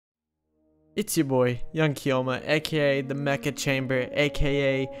It's your boy, Young Kioma, aka the Mecha Chamber,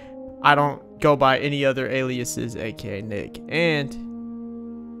 aka I don't go by any other aliases, aka Nick. And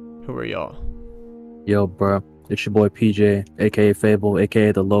who are y'all? Yo, bro, it's your boy PJ, aka Phable,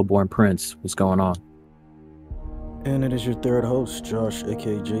 aka the Lowborn Prince. What's going on? And it is your third host, Josh,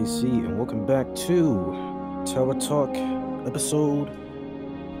 aka JC, and welcome back to Tower Talk, episode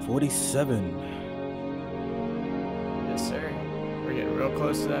 47. Yes, sir. We're getting real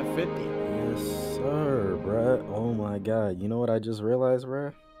close to that 50. Yes, sir, bruh. Oh my god. You know what I just realized,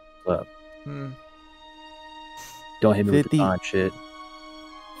 bruh? What? Hmm. Don't hit me with 50. the time shit.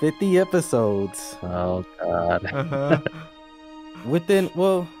 50 episodes. Oh, God. Uh-huh.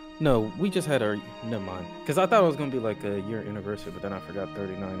 No, we just had our, never mind. Because I thought it was going to be like a year anniversary, but then I forgot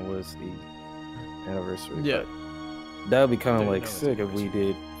 39 was the anniversary. Yeah. But that would be kind of like 39 was sick if we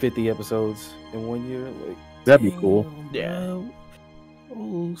did 50 episodes in 1 year. Like, That'd be cool. damn, Yeah. bro.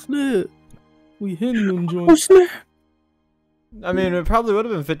 Oh, snap. We hitting them Oh, joints. snap. I mean, it probably would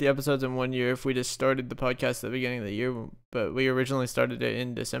have been 50 episodes in 1 year if we just started the podcast at the beginning of the year, but we originally started it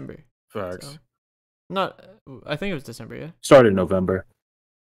in December. Facts. So, I think it was December, yeah? Started in November.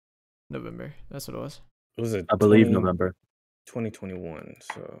 November. That's what it was. Was it I believe 20 November. 2021,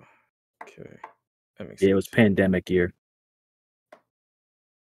 so, okay. That makes Yeah, sense. it was pandemic year.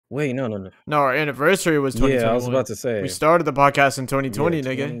 Wait, no. No, our anniversary was 2021. Yeah, I was about to say. We started the podcast in 2020, yeah,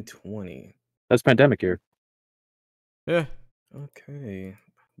 nigga. 2020. That's pandemic year. Yeah. Okay.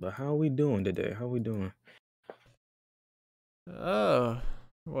 But how we doing today? How we doing? Oh,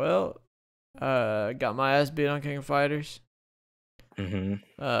 well, got my ass beat on King of Fighters. Mm-hmm.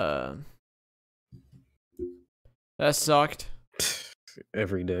 That sucked.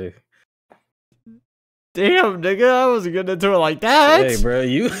 Every day. Damn, nigga, I wasn't getting into it like that. Hey, bro,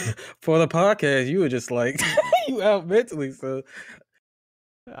 you for the podcast, you were just like you out mentally, so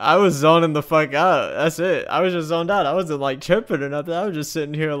I was zoning the fuck out. That's it. I was just zoned out. I wasn't like tripping or nothing. I was just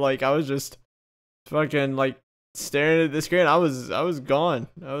sitting here like I was just fucking like staring at the screen. I was gone.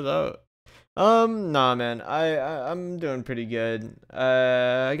 I was out. Nah, man. I'm doing pretty good.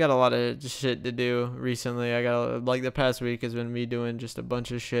 I got a lot of shit to do recently. I got like the past week has been me doing just a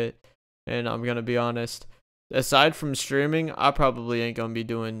bunch of shit, and I'm gonna be honest. Aside from streaming, I probably ain't gonna be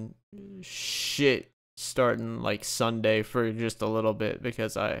doing shit starting like Sunday for just a little bit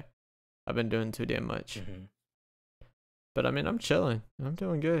because I've been doing too damn much. mm-hmm. But I mean, I'm chilling. I'm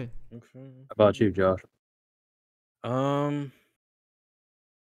doing good. Okay. How about you, Josh?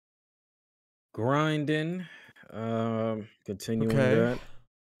 Grinding. Continuing Okay. that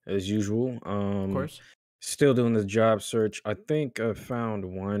as usual. Of course. Still doing the job search. I think I found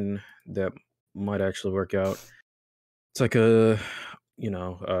one that might actually work out. It's like a,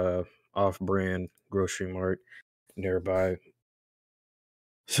 off-brand grocery mart nearby.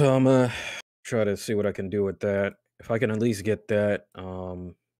 So I'm gonna try to see what I can do with that. If I can at least get that,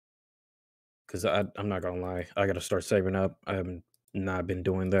 because I'm not gonna lie, I gotta start saving up. I haven't not been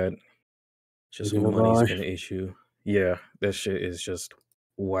doing that. Just Neither have money's I. been an issue. Yeah, that shit is just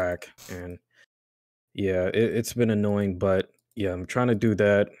whack, and yeah, it's been annoying. But yeah, I'm trying to do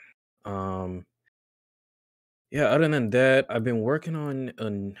that. Um, yeah. Other than that, I've been working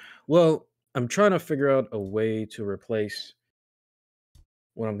on. Well, I'm trying to figure out a way to replace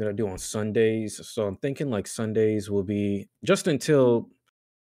what I'm gonna do on Sundays. So I'm thinking like Sundays will be just until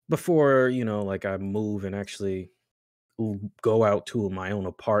before, like I move and actually go out to my own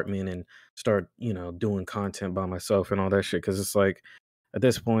apartment and start, doing content by myself and all that shit. Cause it's like at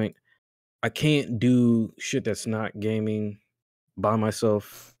this point, I can't do shit that's not gaming by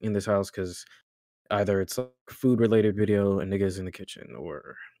myself in this house because either it's like food related video and niggas in the kitchen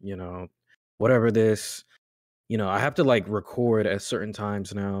or, whatever this, I have to like record at certain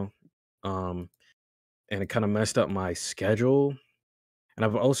times now. Um, and it kind of messed up my schedule. And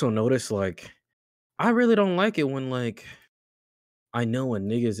I've also noticed like I really don't like it when like I know a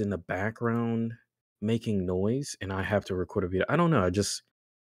nigga's in the background making noise and I have to record a video. I don't know.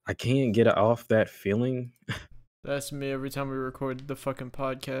 I can't get off that feeling. That's me every time we record the fucking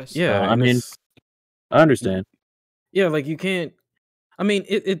podcast. Yeah, I and mean, it's I understand. yeah, like you can't. I mean,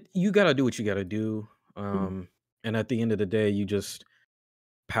 it you gotta do what you gotta do. And at the end of the day, you just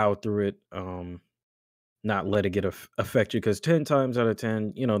power through it. Not let it get affect you because 10 times out of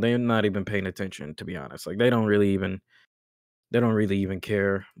 10, they're not even paying attention. To be honest, like they don't really even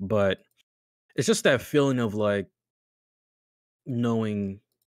care. But it's just that feeling of like knowing,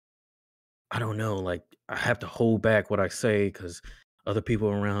 I don't know, like I have to hold back what I say because other people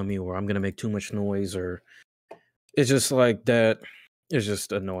around me, or I'm gonna make too much noise, or it's just like that. It's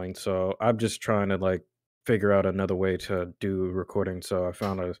just annoying. So I'm just trying to like figure out another way to do recording. So I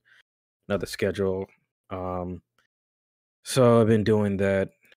found another schedule. So I've been doing that.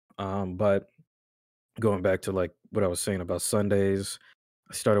 But going back to like what I was saying about Sundays,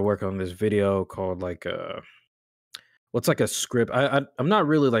 I started working on this video called like what's like a script. I'm not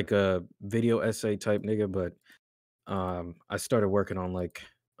really like a video essay type nigga, but I started working on like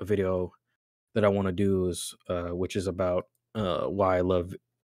a video that I want to do is which is about why I love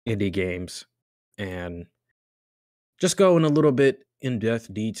indie games and just go in a little bit in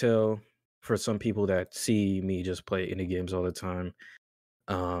depth detail for some people that see me just play indie games all the time.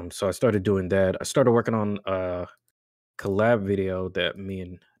 So I started doing that. I started working on a collab video that me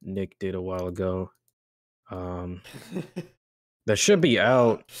and Nick did a while ago. Um, that should be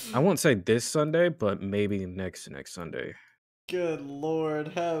out. I won't say this Sunday, but maybe next Sunday. Good lord,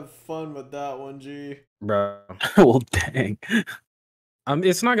 have fun with that one, G. Bro, Well, dang.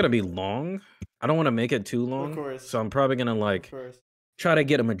 it's not gonna be long. I don't want to make it too Of long, course. so I'm probably gonna Of like course. try to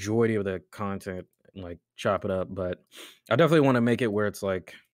get a majority of the content and like chop it up. But I definitely want to make it where it's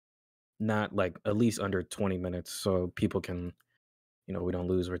like not like at least under 20 minutes, so people can, we don't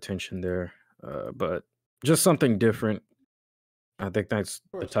lose retention there. But just something different. I think that's Of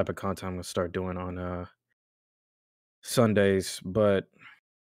the course. type of content I'm gonna start doing on Sundays. But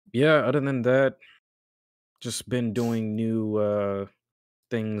yeah, other than that, just been doing new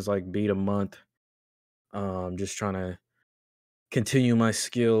things like beat a month. Just trying to continue my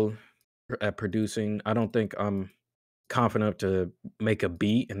skill at producing. I don't think I'm confident to make a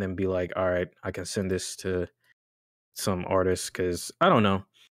beat and then be like, all right, I can send this to some artists because I don't know.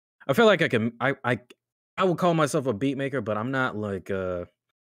 I feel like I can. I would call myself a beat maker, but I'm not like a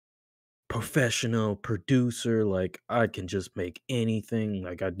professional producer. Like I can just make anything.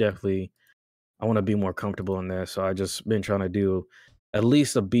 Like I want to be more comfortable in that. So I just been trying to do at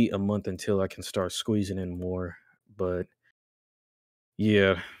least a beat a month until I can start squeezing in more. But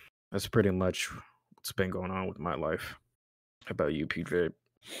yeah, that's pretty much what's been going on with my life. How about you, PJ?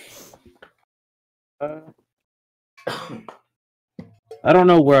 Uh, I don't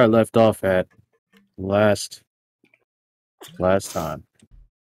know where I left off at last time.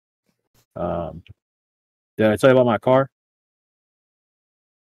 Um, did I tell you about my car?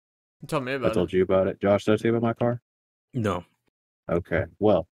 Tell me I about it. told you about it. Josh, did I tell you about my car? No. Okay.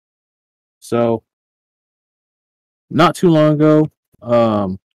 Well, so not too long ago,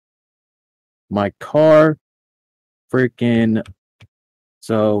 my car freaking.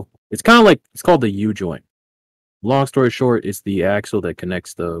 So it's kind of like it's called the U joint. Long story short, it's the axle that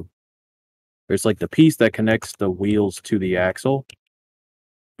connects the. There's like the piece that connects the wheels to the axle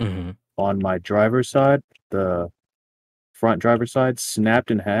Hmm. on my driver's side. The front driver's side snapped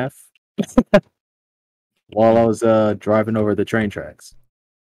in half while I was driving over the train tracks.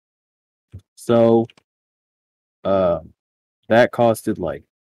 So that costed like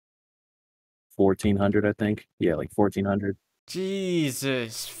 1,400, I think. Yeah, like 1,400.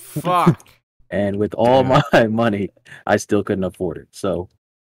 Jesus fuck. And with all Damn. my money, I still couldn't afford it. So,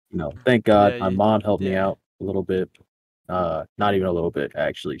 thank God Yeah, my mom helped me yeah. out a little bit. Not even a little bit,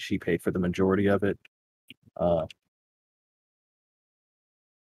 actually. She paid for the majority of it. Uh,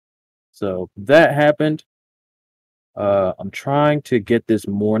 so that happened. I'm trying to get this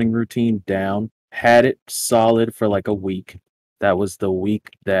morning routine down. Had it solid for like a week. That was the week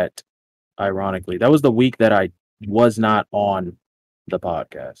that, ironically, that was the week that I was not on the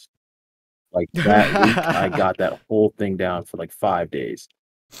podcast. Like that week, I got that whole thing down for like 5 days.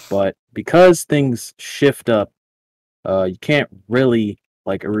 But because things shift up, you can't really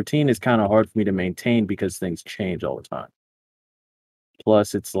like a routine is kind of hard for me to maintain because things change all the time.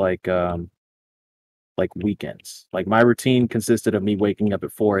 Plus, it's like weekends. Like my routine consisted of me waking up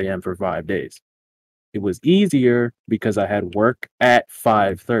at 4 a.m. for 5 days. It was easier because I had work at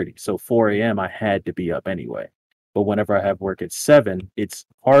 5:30. So 4 a.m. I had to be up anyway. But whenever I have work at 7, it's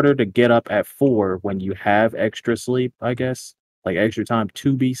harder to get up at 4 when you have extra sleep, I guess. Like extra time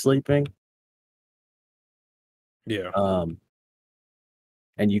to be sleeping. Yeah. Um,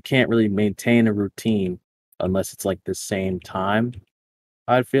 and you can't really maintain a routine unless it's like the same time,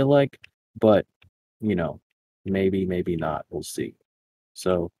 I feel like. But, you know, maybe not. We'll see.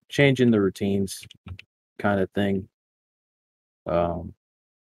 So changing the routines kind of thing. Um,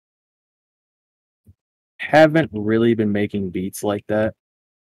 haven't really been making beats like that.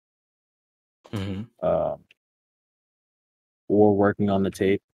 Hmm. Um, or working on the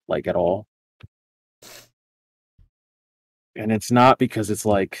tape like at all. And it's not because it's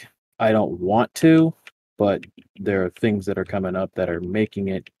like I don't want to, but there are things that are coming up that are making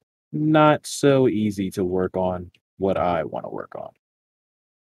it not so easy to work on what I want to work on.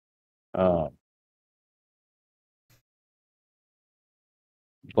 Um,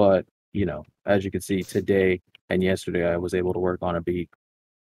 but you know, as you can see today and yesterday, I was able to work on a beat.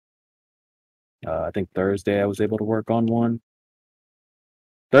 I think Thursday I was able to work on one.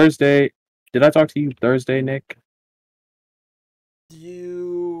 Thursday, did I talk to you Thursday, Nick?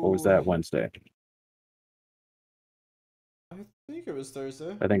 Or was that Wednesday? I think it was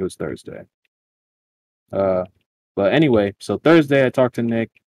Thursday. I think it was Thursday. But anyway, so Thursday I talked to Nick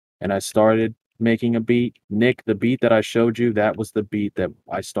and I started making a beat. Nick, the beat that I showed you, that was the beat that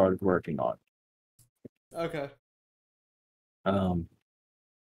I started working on. Okay.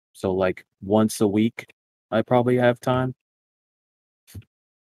 So like once a week, I probably have time.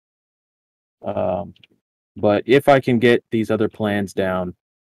 But if I can get these other plans down,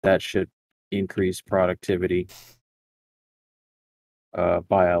 that should increase productivity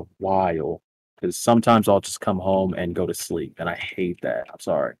by a while. Because sometimes I'll just come home and go to sleep, and I hate that. I'm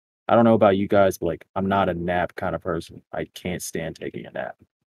sorry. I don't know about you guys, but like I'm not a nap kind of person. I can't stand taking a nap.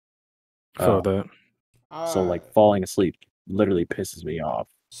 Feel that. So like falling asleep literally pisses me off.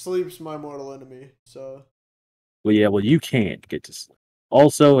 Sleep's my mortal enemy, so. Well, yeah, well you can't get to sleep.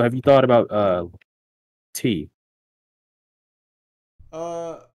 Also, have you thought about tea?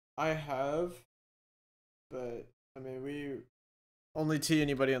 I have, but I mean, we only tea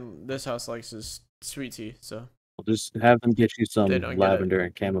anybody in this house likes is sweet tea, so. Well, just have them get you some They don't get lavender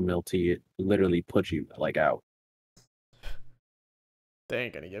and chamomile tea. It literally puts you like out. They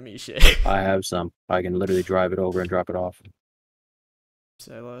ain't gonna give me shit. I have some. I can literally drive it over and drop it off.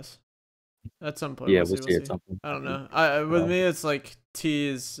 Say less. At some point, Yeah, we'll see. at some point. I don't know. With me, it's like tea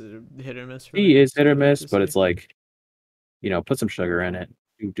is hit or miss. Tea is hit or miss, but see. it's like, you know, put some sugar in it.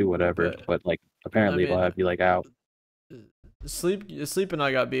 Do whatever. But like, apparently, it'll have you like out. Sleep and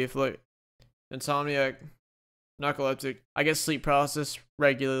I got beef. Like, insomniac, narcoleptic. I get sleep paralysis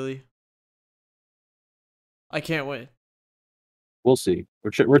regularly. I can't win. We'll see.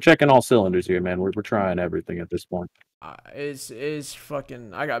 We're checking all cylinders here, man. We're trying everything at this point. It's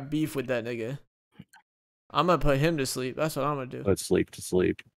fucking. I got beef with that nigga. I'm gonna put him to sleep. That's what I'm gonna do. Put sleep to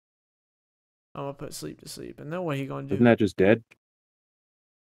sleep. I'm gonna put sleep to sleep, and then what he gonna do? Isn't that just dead?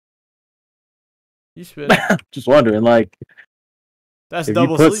 You spit. Just wondering, like, that's if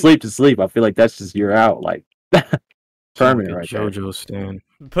double you put sleep to sleep, I feel like that's just you're out, like permanent right there. JoJo stand.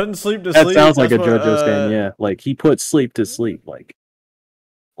 Putting sleep to that sleep. That sounds like a JoJo stand, yeah. Like he put sleep to sleep, like,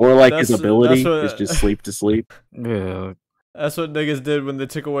 or like his ability is just sleep to sleep. Yeah, that's what niggas did when they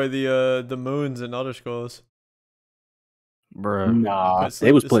took away the moons and Elder Scrolls. Bruh. Nah,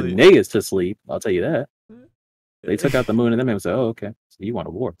 they was putting niggas to sleep. I'll tell you that. They took out the moon and then they was like, "Oh, okay, so you want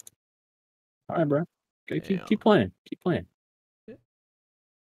a war? All right, bro. Okay, keep playing, keep playing."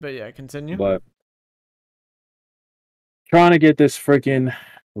 But yeah, continue. But trying to get this freaking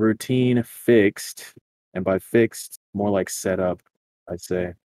routine fixed, and by fixed, more like set up, I'd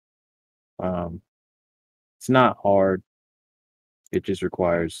say. It's not hard. It just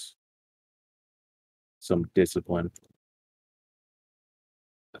requires some discipline,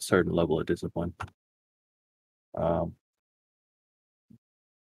 a certain level of discipline.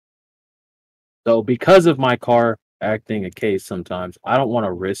 So because of my car acting a case sometimes, I don't want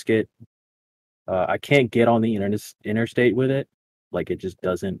to risk it. I can't get on the interstate with it. Like it just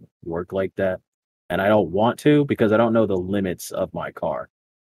doesn't work like that. And I don't want to because I don't know the limits of my car.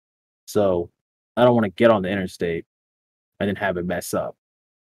 So I don't want to get on the interstate and then have it mess up.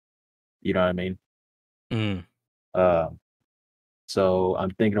 You know what I mean? So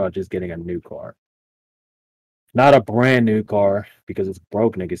I'm thinking about just getting a new car. Not a brand new car because it's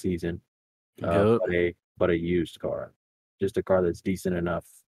broke nigga season. But a used car. Just a car that's decent enough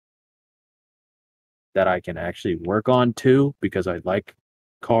that I can actually work on too, because I like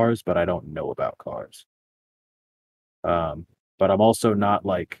cars, but I don't know about cars. But I'm also not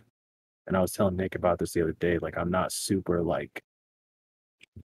like, and I was telling Nick about this the other day, like I'm not super like,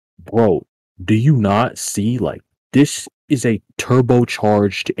 bro, do you not see like this is a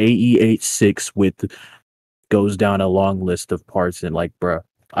turbocharged AE86 with goes down a long list of parts and like, bro,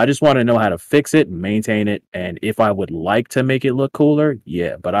 I just want to know how to fix it, maintain it, and if I would like to make it look cooler,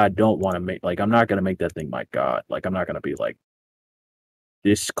 yeah, but I don't want to make, like, I'm not going to make that thing my god. Like, I'm not going to be like,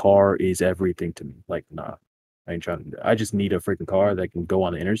 this car is everything to me. Like, nah, I ain't trying to do that. I just need a freaking car that can go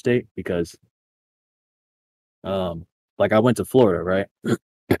on the interstate because, like, I went to Florida, right,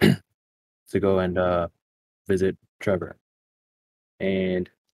 to go and visit Trevor, and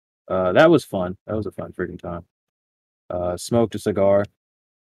that was fun. That was a fun freaking time. Smoked a cigar.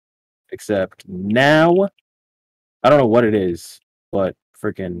 Except now, I don't know what it is, but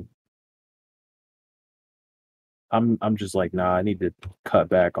freaking, I'm just like, nah, I need to cut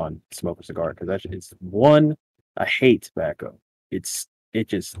back on smoking cigar because it's one, I hate tobacco. It's it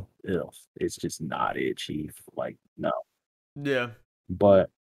just, ugh, it's just not it, chief. Like, no. Yeah. But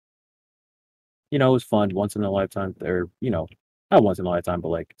it was fun, once in a lifetime, or not once in a lifetime, but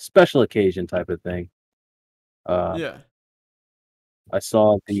like special occasion type of thing. Um, Yeah. I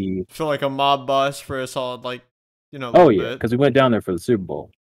saw the Feel like a mob boss for a solid, like, a oh little yeah, bit. because we went down there for the Super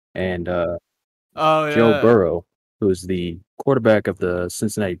Bowl, and Oh Joe yeah. Burrow, who's the quarterback of the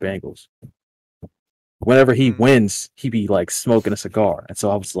Cincinnati Bengals, whenever he Mm. wins, he be like smoking a cigar, and so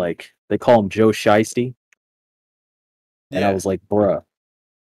I was like, they call him Joe Shiesty, and I Yeah. was like, bruh,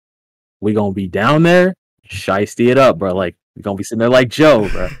 we gonna be down there, shiesty it up, bro. Like we gonna be sitting there like Joe,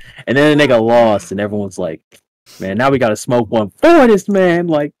 bro. And then the nigga lost, and everyone's like, man, now we gotta smoke one for this man.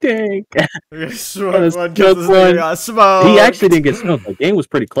 Like, dang, We gotta gotta smoke one because smoke this nigga one. got He actually smoked. didn't get smoked. The game was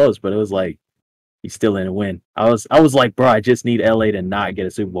pretty close, but it was like he still didn't win. I was like, bro, I just need LA to not get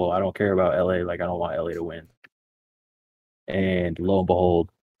a Super Bowl. I don't care about LA. Like, I don't want LA to win. And lo and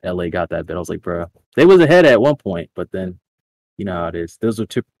behold, LA got that bit. I was like, bro, they was ahead at one point, but then you know how it is. Those are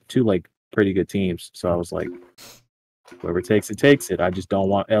two like pretty good teams. So I was like, whoever takes it, takes it. I just don't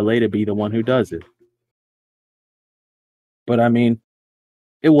want LA to be the one who does it. But I mean,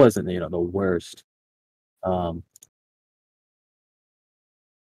 it wasn't, the worst. Um,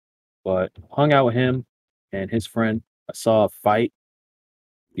 but hung out with him and his friend. I saw a fight,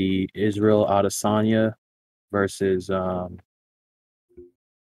 the Israel Adesanya versus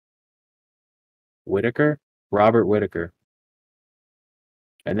Whitaker, Robert Whitaker.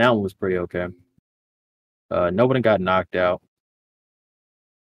 And that one was pretty okay. Nobody got knocked out,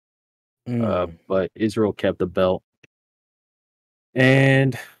 Mm. but Israel kept the belt.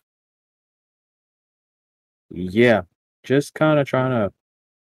 And yeah, just kind of trying to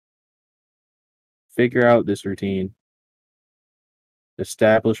figure out this routine,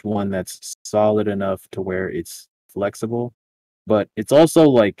 establish one that's solid enough to where it's flexible, but it's also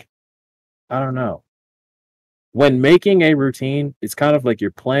like, I don't know. When making a routine, it's kind of like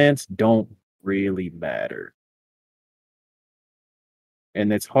your plans don't really matter.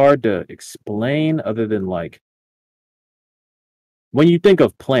 And it's hard to explain other than like when you think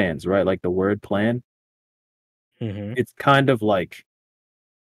of plans, right? Like the word plan, Hmm. it's kind of like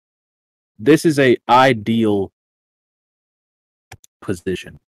this is a ideal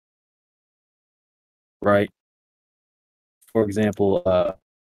position, right? For example,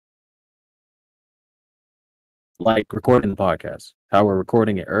 like recording the podcast, how we're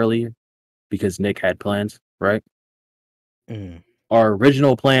recording it earlier because Nick had plans, right? Mm. Our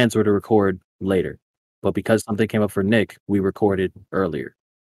original plans were to record later, but because something came up for Nick, we recorded earlier.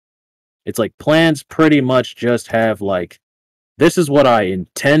 It's like plans pretty much just have like, this is what I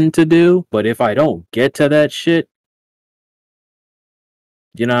intend to do, but if I don't get to that shit,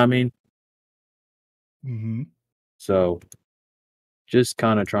 you know what I mean? Hmm. So just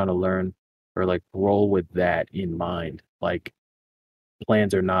kind of trying to learn or like roll with that in mind. Like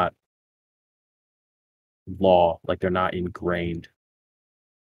plans are not law, like they're not ingrained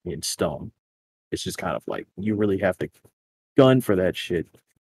in stone. It's just kind of like you really have to gun for that shit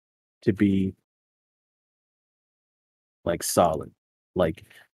to be like solid. Like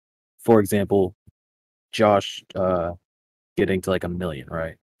for example, Josh getting to like 1 million,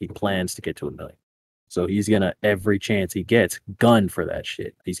 right? He plans to get to 1 million. So he's gonna every chance he gets gun for that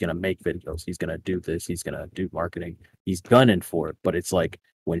shit. He's gonna make videos. He's gonna do this. He's gonna do marketing. He's gunning for it. But it's like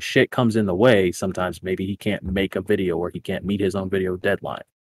when shit comes in the way, sometimes maybe he can't make a video or he can't meet his own video deadline.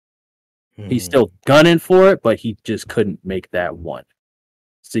 He's Mm. still gunning for it, but he just couldn't make that one.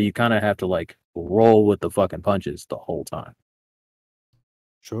 So you kind of have to like roll with the fucking punches the whole time.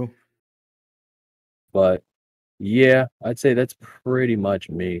 True. But yeah, I'd say that's pretty much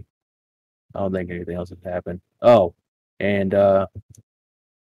me. I don't think anything else has happened. Oh, and God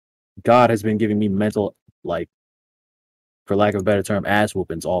has been giving me mental, like, for lack of a better term, ass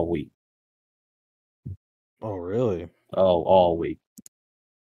whoopings all week. Oh, really? Oh, all week.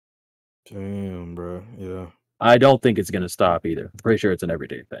 Damn, bro. Yeah. I don't think it's gonna stop either. I'm pretty sure it's an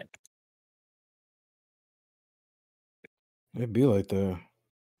everyday thing. It'd be like that.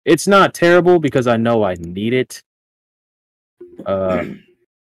 It's not terrible because I know I need it. Uh,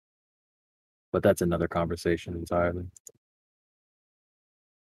 but that's another conversation entirely.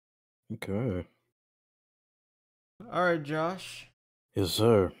 Okay. All right, Josh. Yes,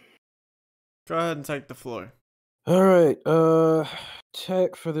 sir. Go ahead and take the floor. All right.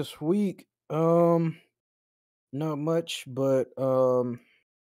 Tech for this week. Not much, but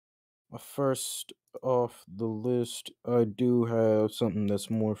first off the list, I do have something that's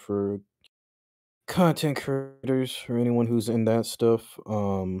more for content creators or anyone who's in that stuff.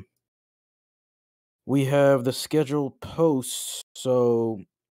 We have the scheduled posts. So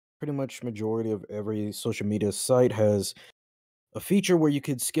pretty much majority of every social media site has a feature where you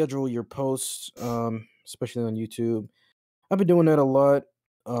could schedule your posts, especially on YouTube. I've been doing that a lot,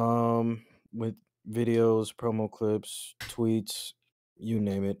 with videos, promo clips, tweets, you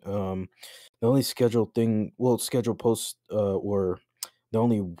name it. The only scheduled thing, well, scheduled posts, or the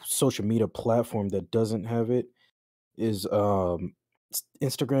only social media platform that doesn't have it is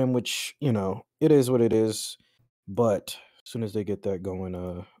Instagram, which it is what it is. But as soon as they get that going,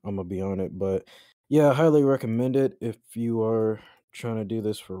 I'm gonna be on it. But yeah, I highly recommend it if you are trying to do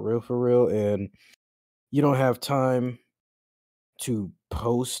this for real, and you don't have time to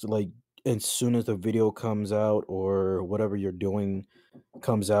post like as soon as the video comes out or whatever you're doing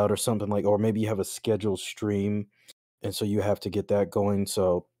comes out or something, like, or maybe you have a scheduled stream and so you have to get that going.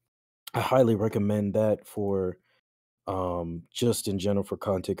 So I highly recommend that for just in general for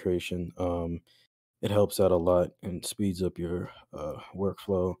content creation. It helps out a lot and speeds up your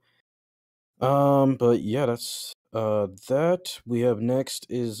workflow. But yeah, that's that. We have next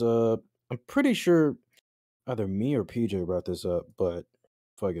is I'm pretty sure either me or PJ brought this up, but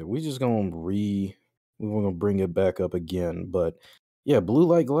fuck it. We're gonna bring it back up again. But yeah, blue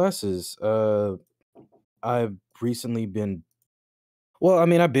light glasses. I've recently been, well, I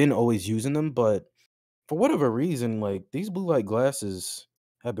mean, I've been always using them, but for whatever reason, like these blue light glasses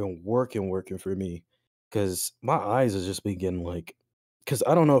have been working for me because my eyes has just been getting like, because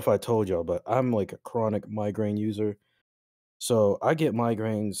I don't know if I told y'all, but I'm like a chronic migraine user. So I get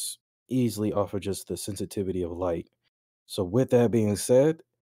migraines easily off of just the sensitivity of light. So with that being said,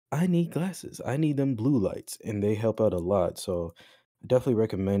 I need glasses. I need them blue lights and they help out a lot. So I definitely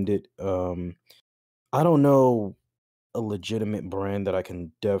recommend it. I don't know a legitimate brand that I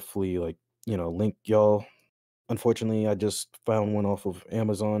can definitely like, link y'all. Unfortunately, I just found one off of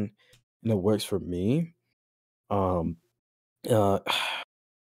Amazon and it works for me. Um uh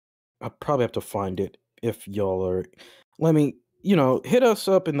I probably have to find it if y'all are, let me, hit us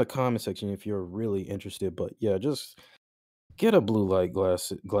up in the comment section if you're really interested. But yeah, just get a blue light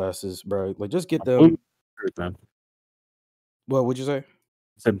glasses, bro. Like just get Blue them. truth, man. What would you say?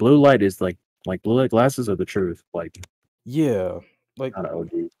 Said blue light is like blue light glasses are the truth. Like Yeah. Like not OG.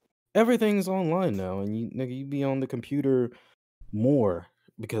 everything's online now and you be on the computer more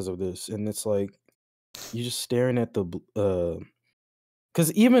because of this. And it's like you're just staring at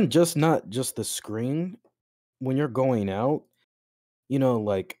because even just not just the screen when you're going out,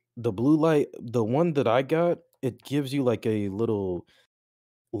 like the blue light, the one that I got, it gives you like a little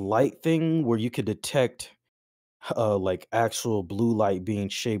light thing where you could detect like actual blue light being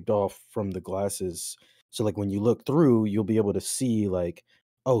shaped off from the glasses. So like when you look through, you'll be able to see like,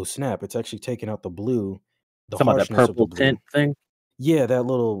 oh snap, it's actually taking out the blue, the Some of that harshness of the purple blue. tint thing. Yeah, that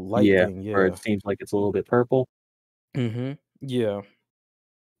little light Yeah, thing. where Yeah. it seems like it's a little bit purple. Mm-hmm. Yeah.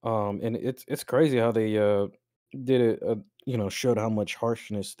 And it's crazy how they did it. Showed how much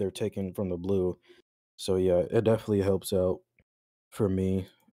harshness they're taking from the blue. So yeah, it definitely helps out for me.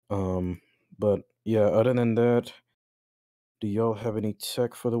 Um, but yeah, other than that, do y'all have any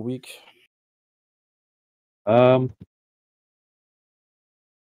tech for the week? Um,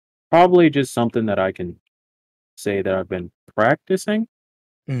 Probably just something that I can say that I've been practicing.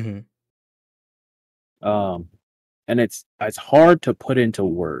 Mm-hmm. Um, and it's hard to put into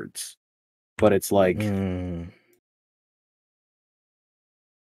words, but it's like Mm,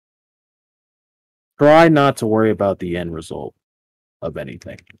 try not to worry about the end result of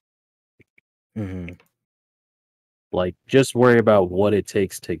anything. mm-hmm. Like just worry about what it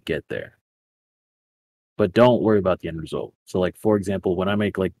takes to get there, but don't worry about the end result. So like for example, when I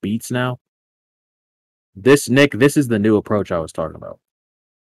make like beats now, this is the new approach I was talking about.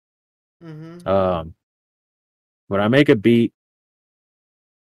 Mhm. Um, when I make a beat,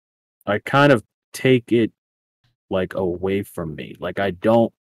 I kind of take it like away from me. Like I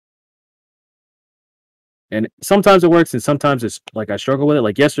don't, and sometimes it works and sometimes it's like I struggle with it.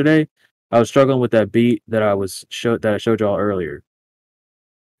 Like yesterday, I was struggling with that beat that I showed y'all earlier.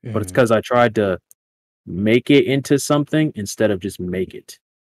 But it's Mm-hmm. because I tried to make it into something instead of just make it.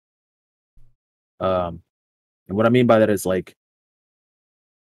 Um, and what I mean by that is like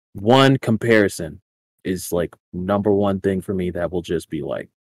one comparison is like number one thing for me that will just be like,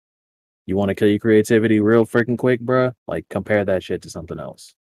 you want to kill your creativity real freaking quick, bruh? Like compare that shit to something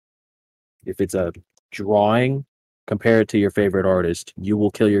else. If it's a drawing, compare it to your favorite artist. You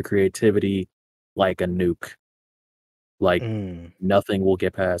will kill your creativity like a nuke. Like Mm, nothing will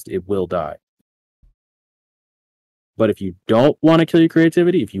get past. It will die. But if you don't want to kill your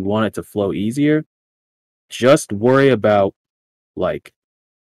creativity, if you want it to flow easier, just worry about like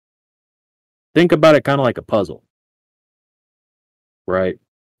think about it kind of like a puzzle, right?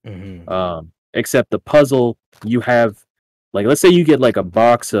 Mm-hmm. Except the puzzle you have, like, let's say you get like a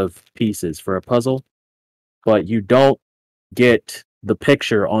box of pieces for a puzzle, but you don't get the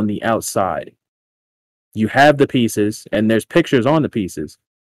picture on the outside. You have the pieces and there's pictures on the pieces,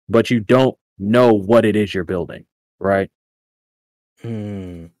 but you don't know what it is you're building, right?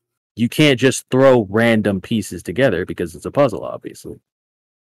 Mm. You can't just throw random pieces together because it's a puzzle, obviously.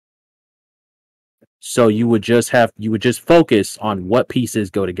 So you would just focus on what pieces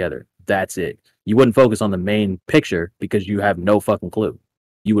go together. That's it. You wouldn't focus on the main picture because you have no fucking clue.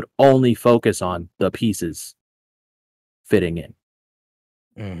 You would only focus on the pieces fitting in.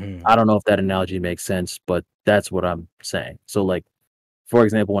 Mm-hmm. I don't know if that analogy makes sense, but that's what I'm saying. So, like, for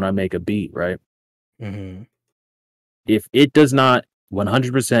example, when I make a beat, right? Mm-hmm. If it does not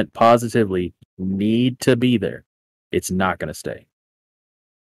 100% positively need to be there, it's not going to stay.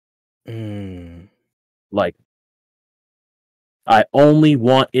 Mm. Like, I only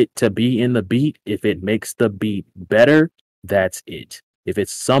want it to be in the beat if it makes the beat better. That's it. If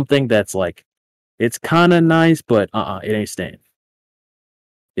it's something that's like, it's kind of nice, but it ain't staying.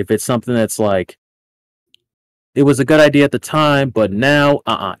 If it's something that's like, it was a good idea at the time, but now,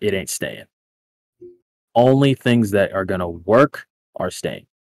 it ain't staying. Only things that are gonna work are staying.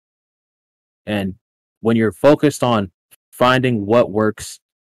 And when you're focused on finding what works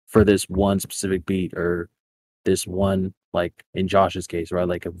for this one specific beat or this one, like in Josh's case, right,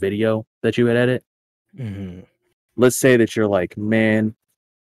 like a video that you would edit. Mm-hmm. Let's say that you're like, man,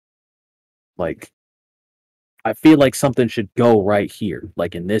 like, I feel like something should go right here,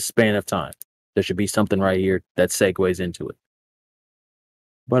 like in this span of time. There should be something right here that segues into it.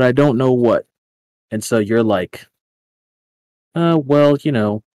 But I don't know what. And so you're like, well,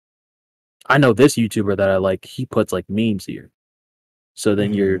 I know this YouTuber that I like, he puts like memes here. So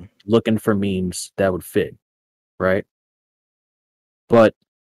then you're Mm-hmm. looking for memes that would fit, right? But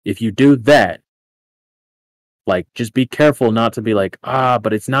if you do that, like, just be careful not to be like,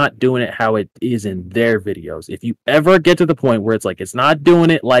 but it's not doing it how it is in their videos. If you ever get to the point where it's like, it's not doing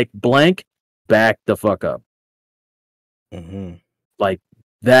it like blank, back the fuck up. Mm-hmm. Like,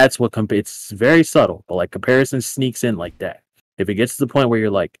 that's what it's very subtle, but like comparison sneaks in like that. If it gets to the point where you're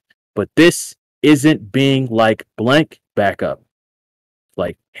like, but this isn't being like blank, back up.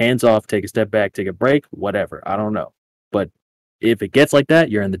 Like, hands off, take a step back, take a break, whatever. I don't know. But if it gets like that,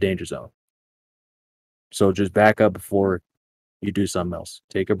 you're in the danger zone. So just back up before you do something else.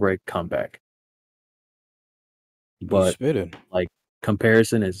 Take a break, come back. You But spitting. like,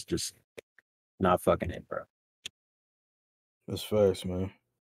 comparison is just not fucking it, bro. That's facts, man.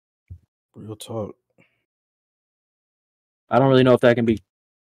 Real talk. I don't really know if that can be,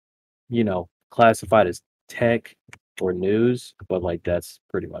 classified as tech or news, but like that's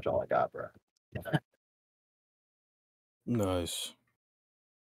pretty much all I got, bro. Nice.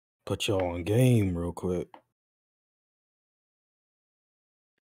 Put y'all on game real quick.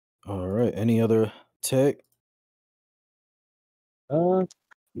 All right. Any other tech? Nah,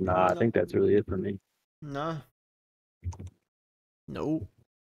 I No. think that's really it for me. Nah. Nope.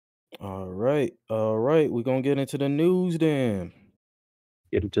 All right. All right. We're going to get into the news then.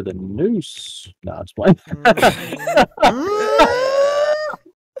 Get into the news. Nah, it's fine.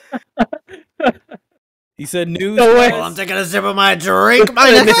 He said news. No way. Oh, I'm taking a sip of my drink,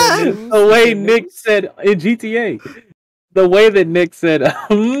 my Nick- nigga. the way Nick said in GTA, the way that Nick said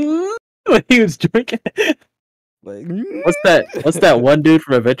when he was drinking. Like, What's that one dude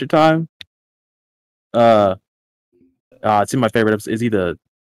from Adventure Time? It's in my favorite episode. Is he the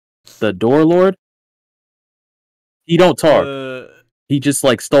Door Lord? He don't talk. He just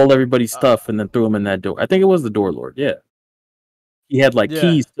like stole everybody's stuff and then threw them in that door. I think it was the Door Lord. Yeah. He had like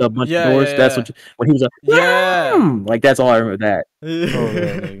keys to a bunch of doors. That's what when he was like, like that's all I remember that.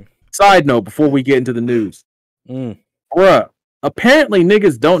 nigga. Side note before we get into the news. Mm, Bruh, apparently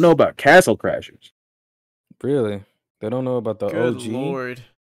niggas don't know about Castle Crashers. really? They don't know about the Good OG? lord.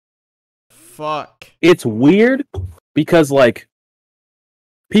 Fuck. It's weird because like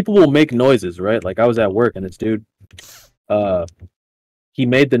people will make noises, right? Like I was at work and this dude, he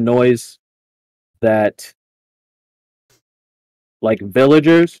made the noise that like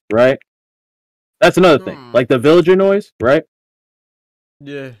villagers, right? That's another thing. Like the villager noise, right?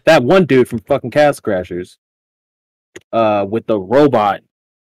 Yeah. That one dude from fucking Castle Crashers, with the robot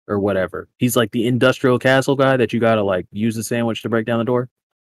or whatever. He's like the industrial castle guy that you gotta like use the sandwich to break down the door.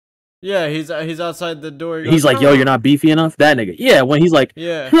 Yeah, he's outside the door. He's like, yo, you're not beefy enough. That nigga. Yeah, when he's like,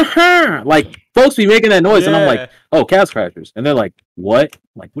 Yeah. like folks be making that noise, and I'm like, oh, Castle Crashers, and they're like, what?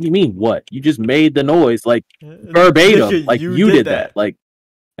 Like, what do you mean, what? You just made the noise, like verbatim, Nigga, like you did that. Like,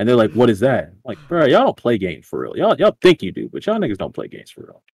 And they're like, "What is that?" I'm like, bro, y'all don't play games for real. Y'all think you do, but y'all niggas don't play games for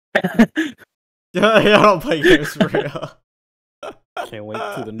real. Y'all don't play games for real. Can't wait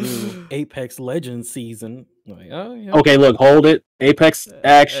to the new Apex Legends season. Like, oh yeah. Okay, look, hold it. Apex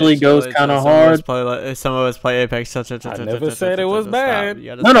actually goes kind of hard. Some of us play Apex. I never said it was bad.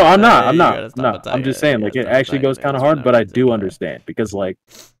 No, I'm not. I'm just saying, like, it actually goes kind of hard, but I do understand because, like,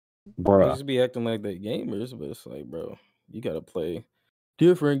 They bruh, just be acting like they gamers, but it's like, bro, you gotta play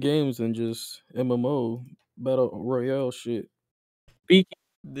different games than just MMO battle royale shit. speaking.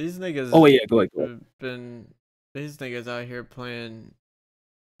 These niggas. Oh yeah, go ahead. These niggas out here playing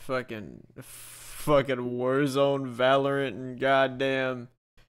fucking Warzone, Valorant, and goddamn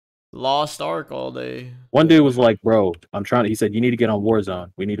Lost Ark all day. One dude was like, "Bro, I'm trying to." He said, "You need to get on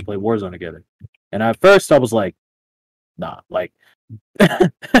Warzone. We need to play Warzone together." And at first, I was like, "Nah," like,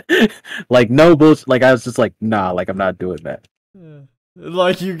 like no bullshit. Like I was just like, "Nah," like I'm not doing that.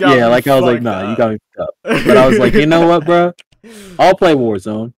 Like you got yeah, me like I was like, "Nah, you got me fucked up." But I was like, you know what, bro? I'll play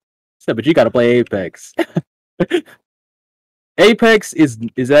Warzone. I said, but you got to play Apex. Apex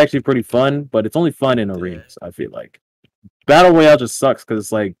is actually pretty fun, but it's only fun in arenas. I feel like Battle Royale just sucks because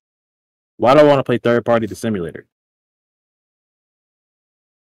it's like, why do I want to play third party the simulator?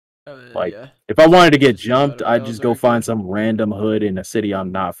 Like, yeah. if I wanted to get jumped, I'd just go find some random hood in a city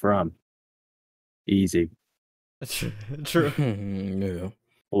I'm not from. Easy. True. Yeah.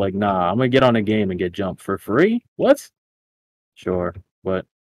 Like, nah, I'm gonna get on a game and get jumped for free. What? Sure, but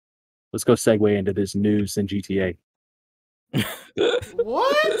let's go segue into this news in GTA.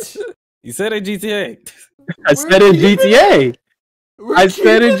 What? You said in GTA. I said in GTA. I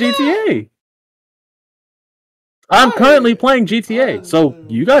said in GTA. I'm currently playing GTA, so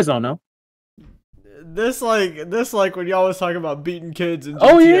you guys don't know. This like when y'all was talking about beating kids in GTA.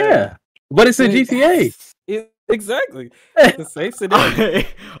 Oh yeah, but it's in GTA. Exactly. It's the same scenario.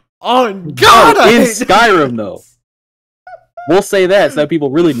 Oh God! Oh, in Skyrim though. We'll say that so that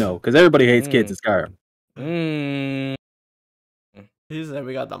people really know, because everybody hates kids in Skyrim. He said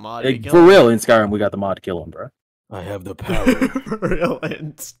we got the mod. Like, for real, in Skyrim, we got the mod to kill him, bro. I have the power. For real,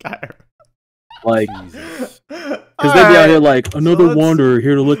 in Skyrim. Like, because they'd be out here like, another wanderer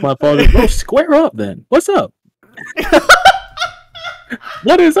here to lick my father. Bro, square up then. What's up?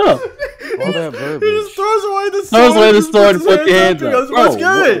 What is up? All that verbiage. He just throws away the sword. Throws away the sword and put your hands up. Goes, what's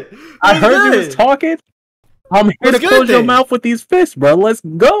good? I heard you was talking. I'm here to close your mouth with these fists, bro. Let's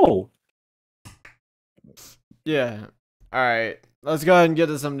go. Yeah. All right. Let's go ahead and get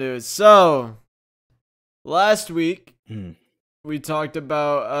to some news. So, last week, we talked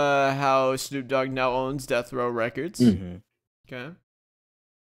about how Snoop Dogg now owns Deathrow Records. Okay.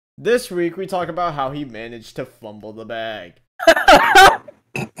 This week, we talk about how he managed to fumble the bag.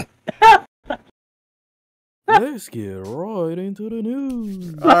 Let's get right into the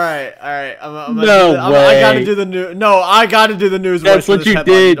news. All right. I gotta do the news. No, I gotta do the news. That's what you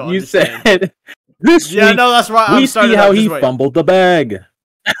did. You said this week. No, that's right. We see how he fumbled the bag.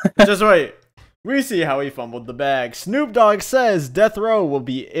 Just wait. We see how he fumbled the bag. Snoop Dogg says Deathrow will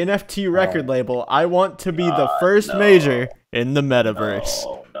be NFT record label. I want to be the first major in the metaverse.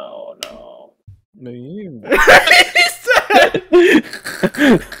 No. Man. He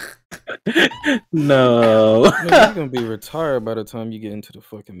said. No. Man, you're gonna be retired by the time you get into the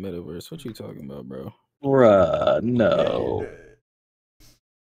fucking metaverse. What you talking about, bro? Bruh, no.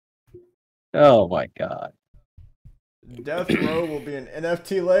 Oh my god. Deathrow will be an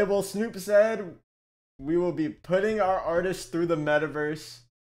NFT label. Snoop said we will be putting our artists through the metaverse,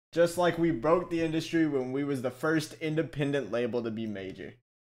 just like we broke the industry when we was the first independent label to be major.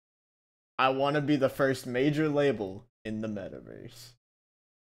 I want to be the first major label in the metaverse.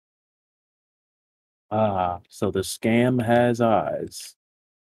 So the scam has eyes.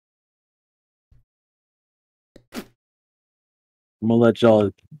 I'm gonna let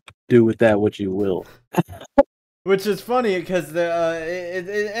y'all do with that what you will. Which is funny because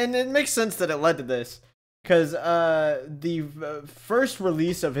it makes sense that it led to this, because the first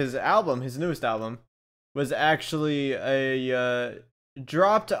release of his album, his newest album, was actually a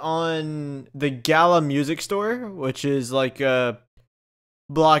dropped on the Gala Music Store, which is like a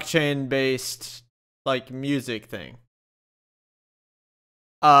blockchain based like music thing.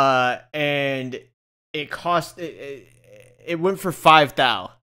 And it cost it went for $5,000.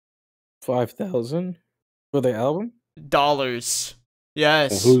 5,000 for the album? Dollars.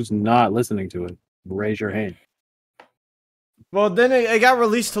 Yes. So who's not listening to it? Raise your hand. Well, then it got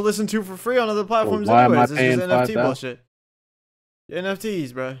released to listen to for free on other platforms anyways. It's just NFT bullshit.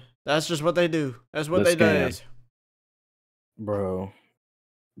 NFTs, bro. That's just what they do. That's what they do. Bro.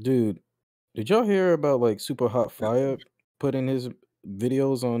 Dude, did y'all hear about like Super Hot Fire putting his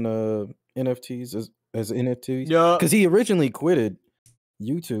videos on NFTs as NFTs? Yeah. Because he originally quitted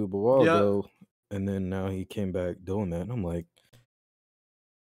YouTube a while Yeah. ago, and then now he came back doing that. And I'm like,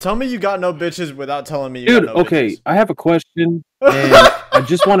 Tell me you got no bitches without telling me you Dude, got no okay, bitches. I have a question, and I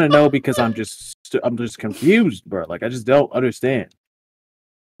just want to know because I'm just confused, bro. Like I just don't understand.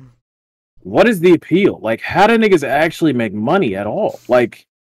 What is the appeal? Like, how do niggas actually make money at all? Like,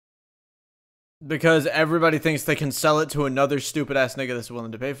 Because everybody thinks they can sell it to another stupid ass nigga that's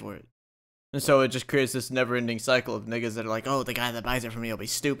willing to pay for it. And so it just creates this never ending cycle of niggas that are like, oh, the guy that buys it from me will be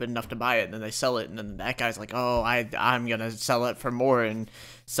stupid enough to buy it, and then they sell it, and then that guy's like, oh, I'm gonna sell it for more and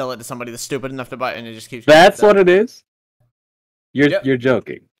sell it to somebody that's stupid enough to buy it, and it just keeps that's going what like it is. Yep. You're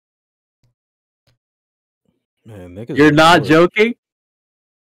joking. man, niggas You're are not bored. joking,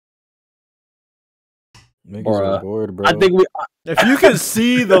 Niggas are bruh. bored, bro. I think we. If you could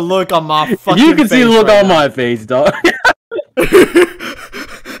see the look on my If fucking you can see the face look right on now. my face, dog.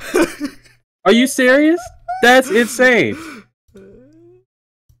 Are you serious? That's insane.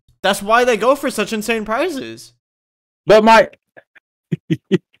 That's why they go for such insane prices. But my.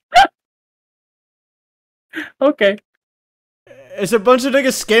 Okay. It's a bunch of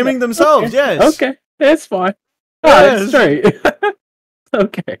niggas scamming themselves, Okay. yes. Okay. That's fine. Yes. It's straight.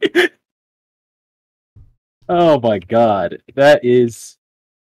 Okay. Oh my god. That is.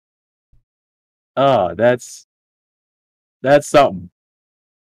 Oh, that's something.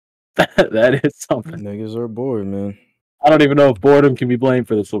 That is something. Niggas are bored, man. I don't even know if boredom can be blamed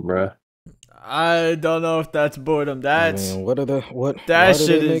for this one, bro. I don't know if that's boredom. That's Man, what are the what? that Why do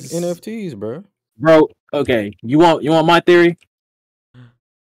shit they make is NFTs, bro? Bro, okay. You want my theory?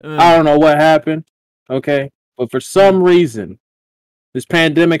 I mm, don't know what happened. Okay. But for some reason, this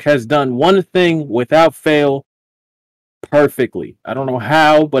pandemic has done one thing without fail perfectly. I don't know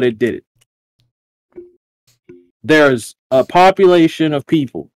how, but it did it. There's a population of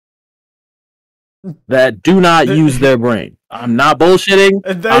people that do not use their brain. I'm not bullshitting.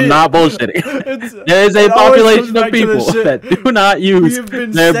 I'm not bullshitting. There is a it always comes population of back to this people shit. that do not use We've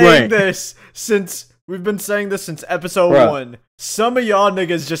been their saying brain. this since episode Bruh. 1. Some of y'all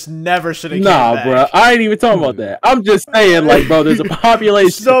niggas just never should have Nah, came back. bro. I ain't even talking about that. I'm just saying, like, bro, there's a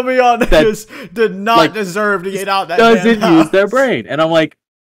population Some of y'all niggas did not like, deserve to get out that damn doesn't house. use their brain. And I'm like,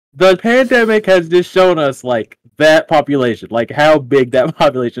 the pandemic has just shown us, like, that population, like, how big that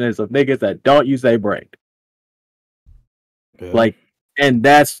population is of niggas that don't use their brain. Yeah. Like, and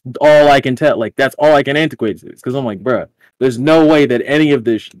that's all I can tell. Like, that's all I can antiquate to. Because I'm like, bruh, there's no way that any of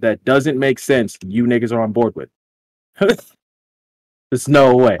this that doesn't make sense you niggas are on board with. There's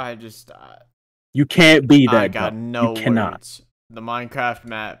no way. I just You can't be that I got dumb. no You cannot. words. The Minecraft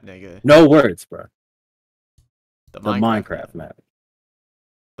map, nigga. No words, bro. The The Minecraft map.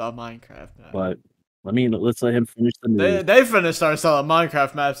 The Minecraft map. But let's let him finish the news. They finna start selling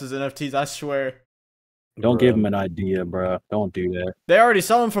Minecraft maps as NFTs, I swear. Don't give Bruh. him an idea, bro. Don't do that. They already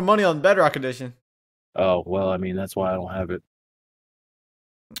sell them for money on Bedrock Edition. Oh, well, I mean, that's why I don't have it.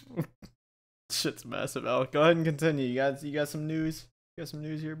 Shit's massive, Al. Go ahead and continue. You got some news? You got some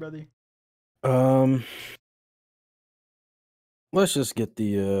news here, brother? Let's just get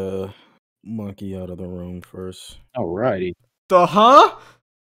the monkey out of the room first. Alrighty. The huh?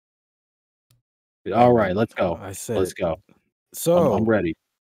 All right, let's go. I said Let's it. go. So I'm ready.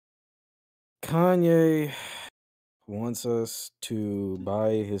 Kanye wants us to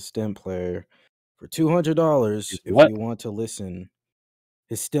buy his stem player for $200 if What? we want to listen.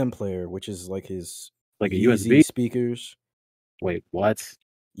 His stem player, which is like his Like a Yeezy USB? speakers. Wait, what?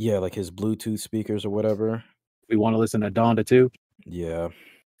 Yeah, like his Bluetooth speakers or whatever. We want to listen to Donda too? Yeah.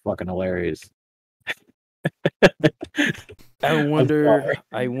 Fucking hilarious. I wonder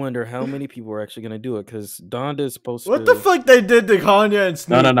sorry. how many people are actually gonna do it because Donda is supposed What to. the fuck they did to Kanye and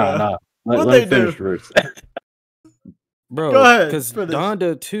Snoop? No. bro? What'd Let they him finish do? first. Bro, Go ahead, because finish.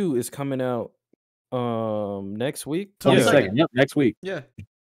 Donda 2 is coming out next week. 22nd. Yep, next week. Yeah.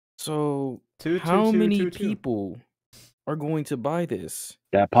 So Two, how two, many two, two. people are going to buy this?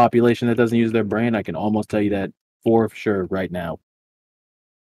 That population that doesn't use their brain, I can almost tell you that for sure right now.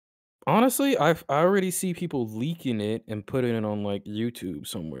 Honestly, I already see people leaking it and putting it on like YouTube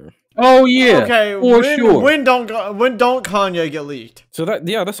somewhere. Oh yeah, Okay, for sure. when don't Kanye get leaked? So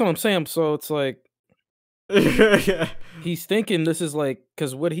that's what I'm saying. So it's like Yeah. he's thinking this is like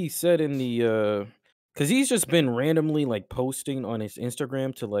because what he said in the because he's just been randomly like posting on his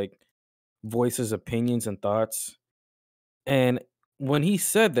Instagram to like voice his opinions and thoughts. And when he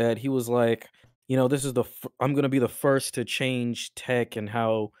said that, he was like, this is I'm gonna be the first to change tech and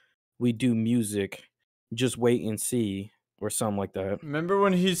how we do music. Just wait and see. or something like that. Remember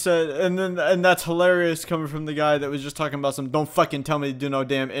when he said, and that's hilarious coming from the guy that was just talking about some don't fucking tell me to do no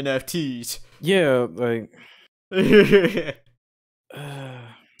damn NFTs. Yeah, like.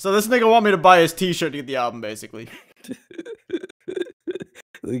 So this nigga want me to buy his T-shirt to get the album, basically.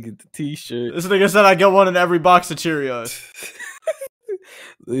 Look at the T-shirt. This nigga said I get one in every box of Cheerios.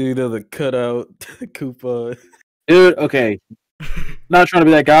 You know, the cutout coupon. Dude, okay. Not trying to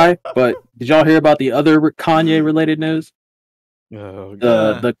be that guy, but did y'all hear about the other Kanye related news? Oh,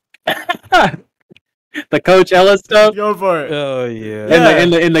 God. The Coachella stuff. Go for it. Oh yeah.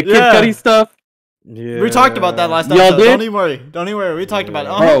 And the Kid Cudi stuff. Yeah. We talked about that last Y'all episode. did? Don't even worry. Don't even worry. We talked about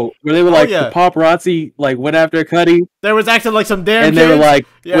it. Bro, where they were like yeah. the paparazzi like went after Cudi, There was acting like some damn and kids. they were like,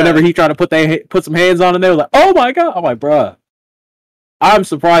 Yeah. whenever he tried to put some hands on him, they were like, "Oh my god!" I'm like, bruh. I'm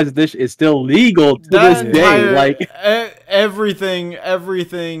surprised that this is still legal to That this day. entire- Like everything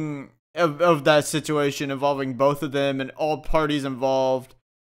of that situation involving both of them and all parties involved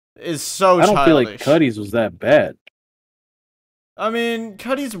is so I don't childish. feel like Cudi's was that bad. I mean,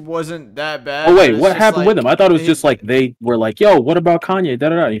 Cudi's wasn't that bad. Oh but wait, it's what just happened like, with him? I thought it was he- just like they were like, "Yo, what about Kanye?" Da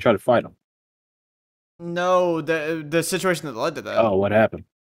da da. And he tried to fight him. No, the situation that led to that. Oh, what happened?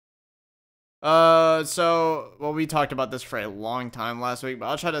 Well, we talked about this for a long time last week, but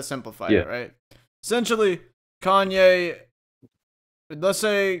I'll try to simplify it, right? Essentially, Kanye, let's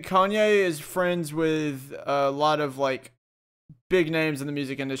say Kanye is friends with a lot of, like, big names in the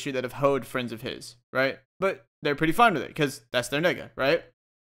music industry that have hoed friends of his, right? But they're pretty fine with it, because that's their nigga, right?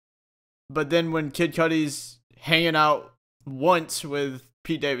 But then when Kid Cudi's hanging out once with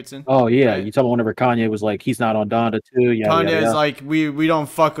Pete Davidson. Oh yeah, right? you talking about whenever Kanye was like, he's not on Donda too. Yeah, Kanye's like, we don't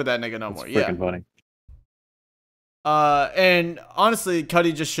fuck with that nigga no more. Yeah. Freaking funny. And honestly,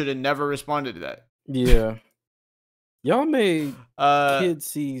 Cudi just should have never responded to that. Yeah. Y'all made Kid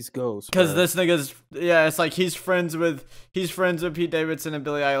sees ghosts. Because this nigga's it's like he's friends with Pete Davidson and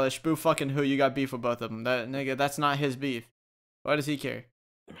Billie Eilish. Boo fucking who, you got beef with both of them. That nigga, that's not his beef. Why does he care?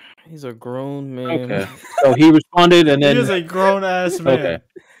 He's a grown man. Okay. So he responded, and then He is a grown ass man.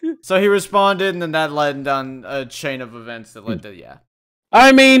 Okay. So he responded, and then that led down a chain of events that led to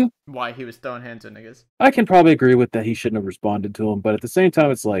I mean, why he was throwing hands at niggas. I can probably agree with that. He shouldn't have responded to him, but at the same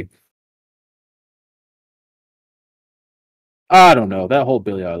time, it's like, I don't know. That whole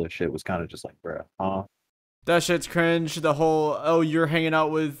Billie Eilish shit was kind of just like, bruh, huh? That shit's cringe. The whole, oh, you're hanging out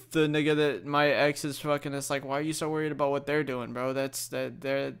with the nigga that my ex is fucking. It's like, why are you so worried about what they're doing, bro? They're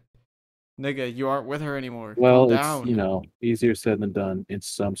nigga, you aren't with her anymore. Well, Calm it's, down. you know, easier said than done in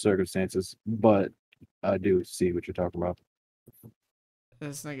some circumstances, but I do see what you're talking about.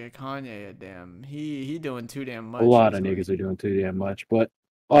 This nigga Kanye, damn, he doing too damn much. A lot of niggas are doing too damn much, but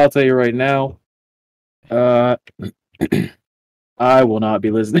I'll tell you right now, I will not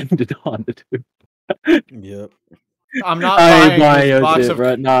be listening to Donda 2. Yep. I'm not I ain't buying buying his your box shit, of.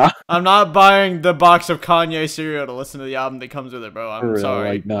 bro. Nah, I'm not buying the box of Kanye cereal to listen to the album that comes with it, bro. for I'm real. sorry.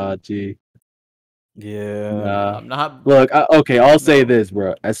 Like, nah, G. Yeah. Nah. I'm not. Look, okay, I'll say No. this,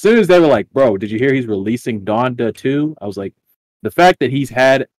 bro. As soon as they were like, bro, did you hear he's releasing Donda 2? I was like, the fact that he's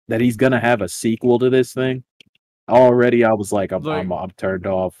gonna have a sequel to this thing, already I was like, I'm turned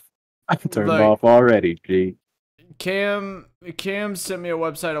off. I'm turned off already, G. Cam sent me a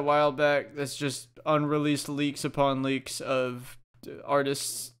website a while back that's just unreleased leaks upon leaks of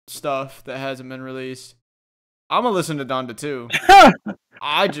artists' stuff that hasn't been released. I'm gonna listen to Donda 2.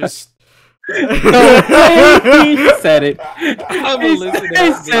 I just. No, he said it. He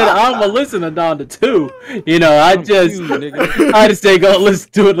said, "I'm gonna listen to Donda 2." You know, I just ain't gonna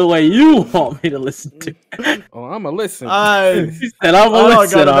listen to it the way you want me to listen to it. Oh, I'm gonna listen. He said, "I'm gonna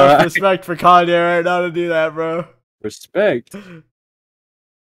listen." I don't got All enough right. respect for Kanye right now to do that, bro. Respect,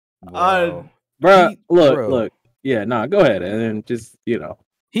 Wow. bro. Bro. Look. Yeah, nah. Go ahead and then just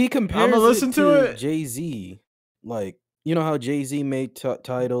He compares I'ma listen it to to it. Jay-Z. Like, you know how Jay-Z made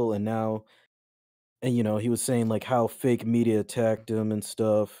Tidal and now, and you know, he was saying like how fake media attacked him and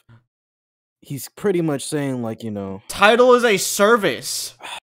stuff. He's pretty much saying like, you know, Tidal is a service.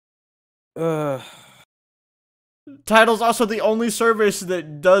 Tidal's also the only service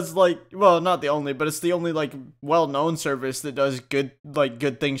that does not the only, but it's the only well-known service that does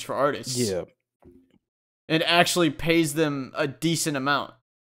good things for artists. yeah. And actually pays them a decent amount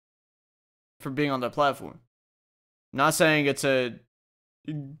for being on their platform. Not saying it's a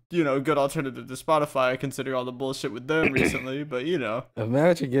good alternative to Spotify, considering all the bullshit with them recently, but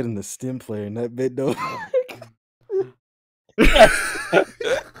Imagine getting the stem player and that bit don't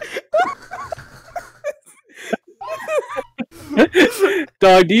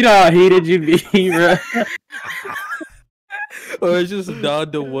Dog, do you know how heated you'd be, bro? Or it's just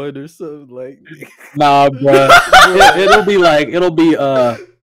Donda 1 or something like. Nah, bruh.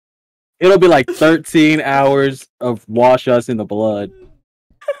 It'll be like 13 hours of wash us in the blood.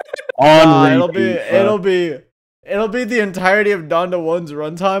 On Nah, repeat, it'll be the entirety of Donda 1's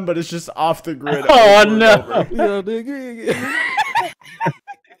runtime, but it's just off the grid. Oh, over and no. over. Yo, nigga.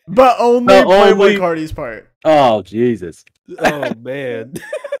 But only But Playboy only- Cardi's part. Oh, Jesus. Oh man.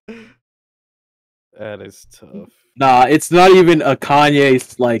 That is tough. Nah, it's not even a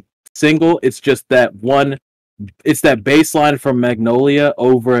Kanye's like single. It's just that one. It's that bass line from Magnolia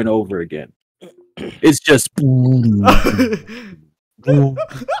over and over again. It's just for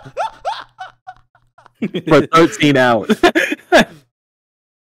 13 hours.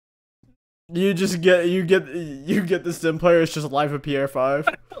 You get the sim player. It's just Life of Pierre 5.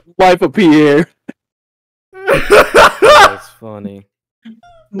 Life of Pierre. That's funny.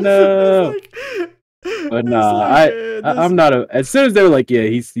 No. But nah, I'm not a. As soon as they were like, yeah,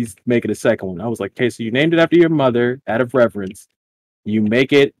 he's making a second one, I was like, okay, so you named it after your mother out of reverence. You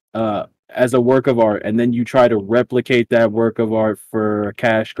make it as a work of art, and then you try to replicate that work of art for a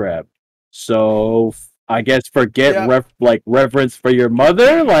cash grab. So I guess forget reverence for your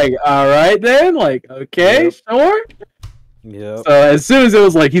mother. Like, all right then, like, okay, sure. Yeah. So as soon as it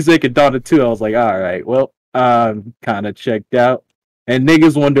was like he's making Donda 2, I was like, all right, well, I'm kind of checked out. And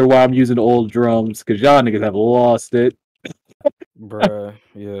niggas wonder why I'm using old drums, because y'all niggas have lost it. Bruh,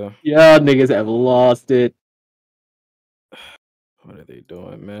 yeah. Y'all niggas have lost it. What are they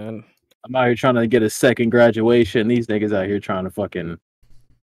doing, man? I'm out here trying to get a second graduation. These niggas out here trying to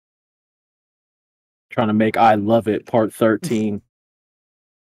make I Love It Part 13.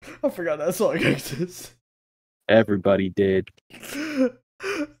 I forgot that song exists. Everybody did. You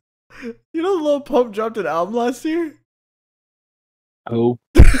know Lil Pump dropped an album last year? Oh.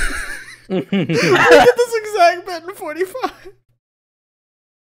 I get this exact bit in 45.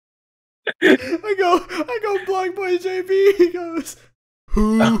 I go Black Boy JB. He goes,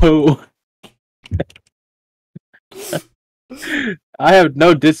 who? Oh. I have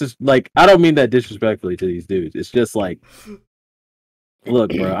no I don't mean that disrespectfully to these dudes. It's just like,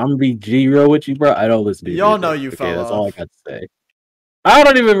 look, bro, I'm gonna be G-real with you, bro. I don't listen to you. Y'all know you fell That's off. all I got to say. I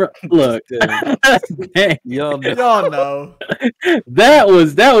don't even look. Dang. Y'all know. Y'all know. That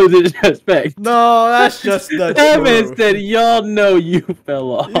was disrespect. No, that's just the That man truth. said, y'all know you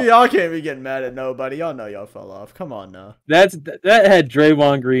fell off. Y'all can't be getting mad at nobody. Y'all know y'all fell off. Come on now. That had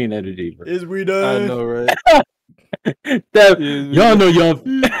Draymond Green energy, bro. Is we I done? know, right? Y'all know y'all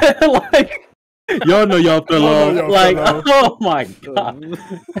like y'all know y'all fell Y'all know off. y'all Like, fell off. oh my god.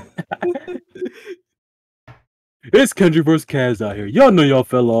 It's Kendrick versus Kaz out here. Y'all know y'all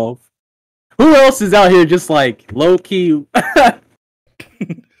fell off. Who else is out here just like low key?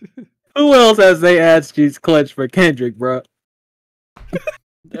 Who else has they ass cheeks clenched for Kendrick, bro?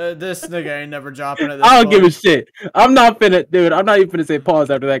 This nigga ain't never dropping it. This I don't give a point. shit. I'm not even finna say pause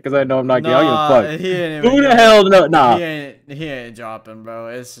after that because I know I'm not getting. I Nah, don't give a fuck. he ain't even Who the gonna- hell no? Nah, He ain't dropping, bro.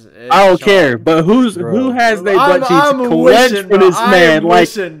 It's I don't Sean. care. But who Bro. has they I'm- butt cheeks I'm clenched wishing, for bro. this I man? am Like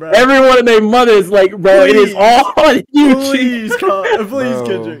wishing, bro. every one of their mothers, like, bro, it is Please. all on you. Please, please, Bro,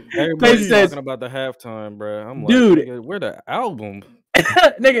 Kendrick. everybody's said- talking about the halftime, bro. I'm like, Dude. nigga, where the album?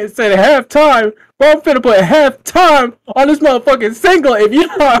 Nigga said halftime. Bro, I'm finna put halftime on this motherfucking single. If you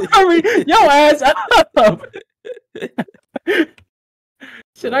don't hurry your ass up.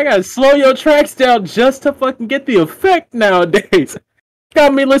 Shit, I gotta slow your tracks down just to fucking get the effect nowadays.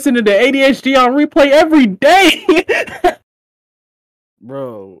 Got me listening to ADHD on replay every day.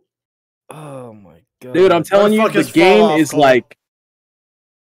 Bro. Oh my god. Dude, I'm telling you, fuck the is Fall game Off, is Cole? like...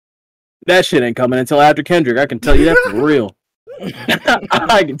 That shit ain't coming until after Kendrick. I can tell you that for real.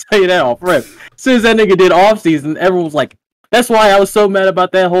 I can tell you that off rip. As soon as that nigga did off season, everyone was like, that's why I was so mad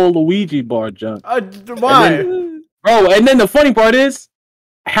about that whole Luigi bar junk. Why? Bro, and then the funny part is,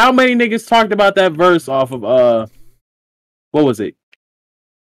 how many niggas talked about that verse off of what was it?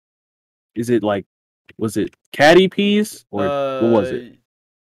 Was it Caddy Peas? Or what was it?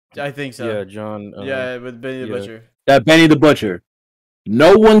 I think so. Yeah, John. Yeah, with Benny the yeah. Butcher. That Benny the Butcher.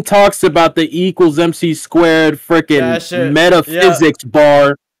 No one talks about the equals MC squared That freaking shit, metaphysics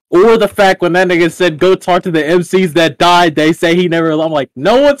bar, or the fact when that nigga said go talk to the MCs that died, they say he never. I'm like,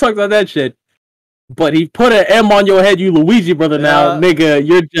 no one talks about that shit. But he put an M on your head, you Luigi brother. Now, nigga,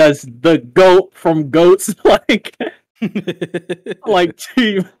 you're just the goat from Goats. Like,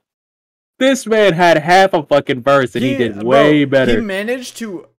 gee, this man had half a fucking verse and he did way better. He managed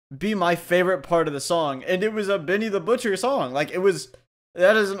to be my favorite part of the song, and it was a Benny the Butcher song. Like,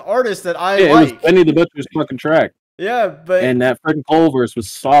 that is an artist that I It like. was Benny the Butcher's fucking track. Yeah, but And that freaking Cole verse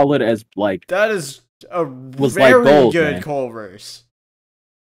was solid as like. that is A Was very like gold, good man. Cole verse.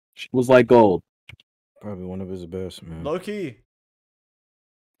 She was like gold. Probably one of his best, man. Low key.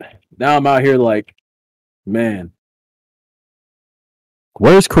 Now I'm out here like, man,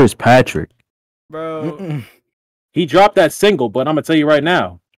 where's Chris Patrick? Bro. He dropped that single, but I'm gonna tell you right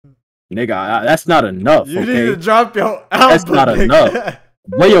now, nigga, that's not enough. You Okay, need to drop your album. that's not enough.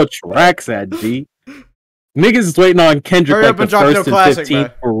 Where your tracks at, G? Niggas is waiting on Kendrick Hurry like up the and drop your first and classic,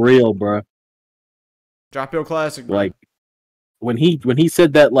 15th for real, bro. Drop your classic, bro. Like when he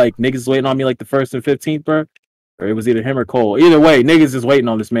said that, like niggas is waiting on me like the 1st and 15th, bro. Or it was either him or Cole. Either way, niggas is waiting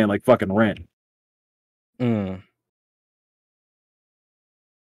on this man like fucking rent. Because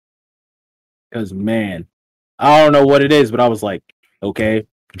man, I don't know what it is, but I was like, okay,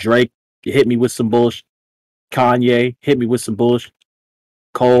 Drake hit me with some bullshit. Kanye hit me with some bullshit.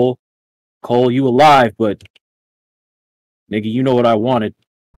 Cole, you alive, but nigga, you know what I wanted.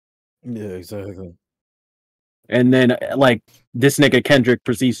 Yeah, exactly. And then like this nigga Kendrick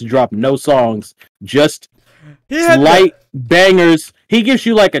proceeds to drop no songs, just light bangers. He gives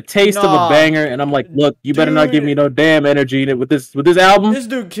you like a taste of a banger, and I'm like, look, you better not give me no damn energy with this album. This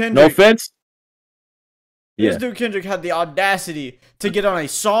dude Kendrick. No offense. This dude Kendrick had the audacity to get on a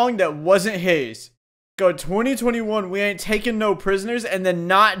song that wasn't his. Go 2021, we ain't taking no prisoners, and then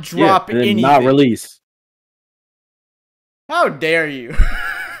not drop and then anything. not release. How dare you?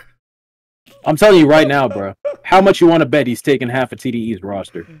 I'm telling you right now, bro. How much you want to bet he's taking half of TDE's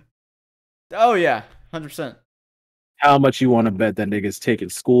roster? Oh yeah, 100%. How much you want to bet that nigga's taking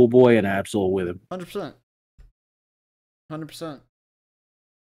Schoolboy and Absol with him? 100%. 100%.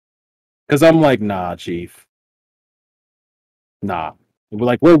 Because I'm like, nah, Chief. Nah.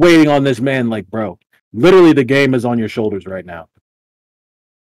 We're waiting on this man, like, bro. Literally, the game is on your shoulders right now.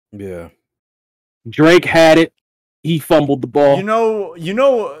 Yeah. Drake had it. He fumbled the ball. You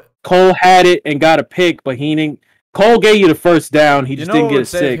know. Cole had it and got a pick, but he didn't. Cole gave you the first down. He just didn't get a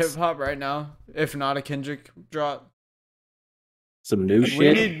six. Hip hop right now, if not a Kendrick drop. Some new shit.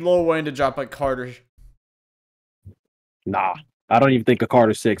 We need Lil Wayne to drop like Carter. Nah, I don't even think a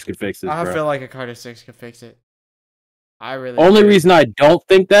Carter 6 could fix this. I bro. feel like a Carter 6 could fix it. I really. Only reason I don't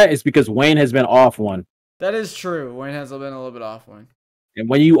think that is because Wayne has been off one. That is true. Wayne has been a little bit off one. And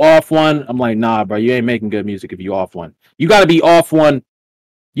when you off one, I'm like, nah, bro, you ain't making good music if you off one. You gotta be off one.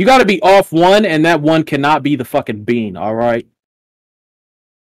 You gotta be off one, and that one cannot be the fucking bean, alright?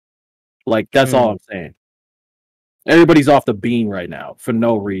 Like, that's all I'm saying. Everybody's off the bean right now for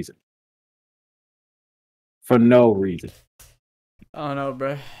no reason. For no reason. I don't know,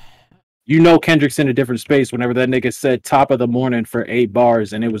 bro. You know Kendrick's in a different space whenever that nigga said top of the morning for 8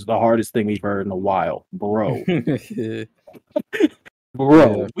 bars, and it was the hardest thing we've heard in a while. Bro.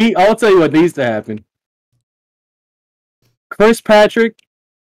 Bro. Yeah. I'll tell you what needs to happen. Chris Patrick,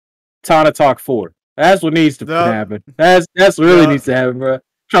 Tana Talk 4. That's what needs to happen. That's what really needs to happen, bro.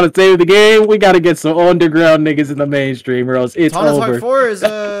 Trying to save the game, we gotta get some underground niggas in the mainstream, or else it's Tana over. Talk 4 is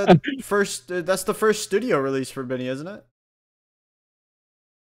first. That's the first studio release for Benny, isn't it?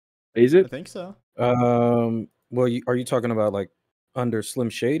 Is it? I think so. Well, are you talking about like under Slim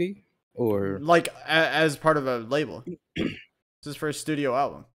Shady or like as part of a label? It's his first studio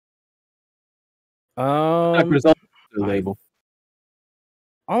album. Label.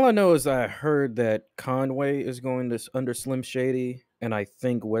 All I know is I heard that Conway is going to under Slim Shady, and I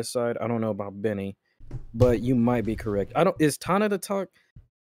think Westside. I don't know about Benny, but you might be correct. Is Tana the Talk?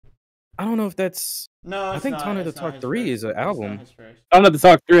 I don't know if that's. No, I think Tana the Talk 3 is an album. Tana the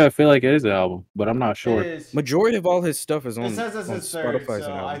Talk 3, I feel like it is an album, but I'm not sure. Majority of all his stuff is on, it says on his Spotify's third,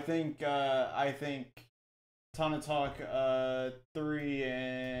 so album. I think Tana Talk 3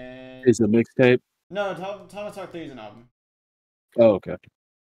 and Is a mixtape? No, Tana Talk 3 is an album. Oh, okay.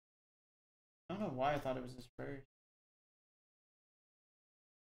 I don't know why I thought it was his first.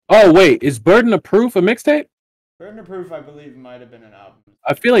 Oh wait, is Burden of Proof a mixtape? Burden of Proof, I believe, might have been an album.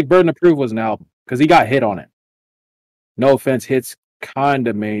 I feel like Burden of Proof was an album because he got hit on it. No offense, hits kind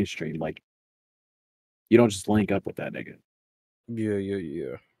of mainstream. Like, you don't just link up with that nigga.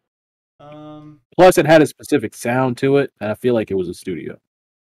 Yeah. Plus, it had a specific sound to it, and I feel like it was a studio.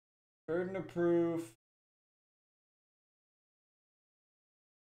 Burden of Proof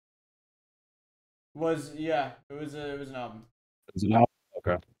was it was an album. It was an album.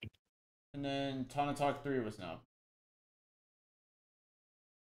 Okay. And then Tana Talk 3 was an album.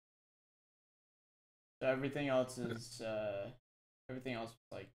 So everything else is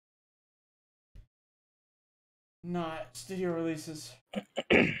like not studio releases.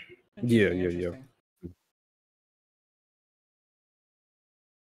 Yeah.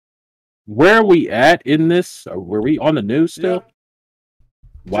 Where are we at in this? Were we on the news still? Yep.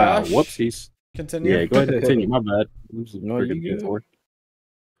 Wow, Josh? whoopsies. Continue. Yeah, go ahead and continue. My bad. This is No, freaking you good. mentor.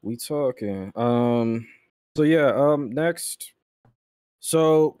 We talking. So yeah, next.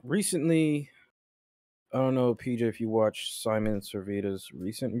 So recently, I don't know, PJ, if you watched Simon Cervita's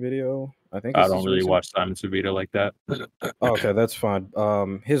recent video. I think I it's don't his really recent. watch Simon Savita like that. Oh, okay, that's fine.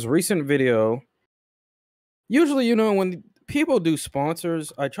 His recent video. Usually, you know, when people do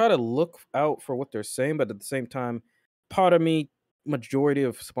sponsors, I try to look out for what they're saying, but at the same time, part of me, majority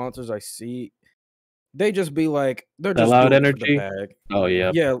of sponsors I see, they just be like, they're just Sellout doing it for the energy. bag. Oh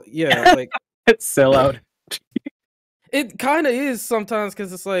yeah, Yeah, yeah, like sellout. it kind of is sometimes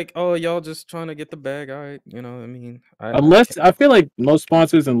because it's like, oh, y'all just trying to get the bag. All right, you know what I mean? I Unless can't. I feel like most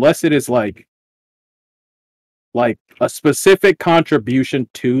sponsors, unless it is like a specific contribution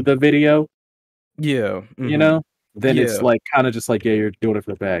to the video, Yeah, you know, then it's yeah, like kind of just like, yeah, you're doing it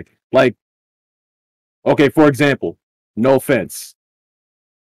for the bag. Like, okay, for example, no offense,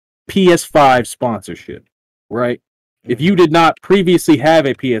 PS5 sponsorship, right? If you did not previously have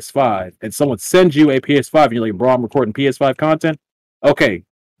a PS5 and someone sends you a PS5 and you're like, bro, I'm recording PS5 content, okay,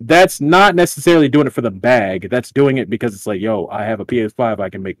 that's not necessarily doing it for the bag. That's doing it because it's like, yo, I have a PS5, I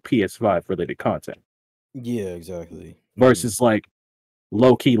can make PS5 related content. yeah, exactly. Versus like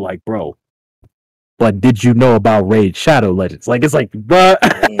low key, like, bro, but did you know about Raid Shadow Legends? Like, it's like, but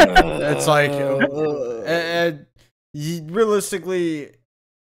It's like, and realistically,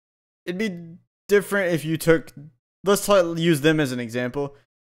 it'd be different if you took. Let's use them as an example.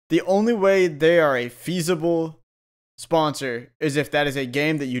 The only way they are a feasible sponsor is if that is a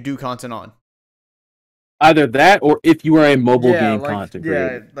game that you do content on. either that or if you are a mobile Yeah, game like content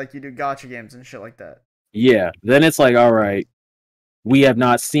creator. like you do gacha games and shit like that. Yeah, then it's like, all right, we have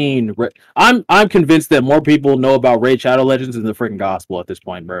not seen. I'm convinced that more people know about Raid Shadow Legends than the freaking gospel at this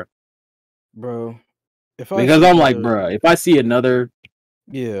point, bro. Bro, if I Because see I'm like, another, bro, if I see another,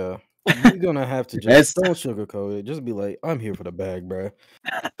 yeah, you're gonna have to it's just don't sugarcoat it. Just be like, I'm here for the bag, bro.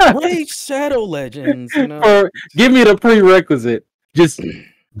 Raid Shadow Legends, you know? or give me the prerequisite. Just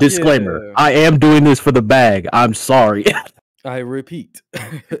disclaimer: Yeah, I am doing this for the bag. I'm sorry. I repeat.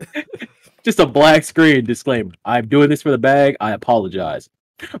 Just a black screen disclaimer. I'm doing this for the bag. I apologize.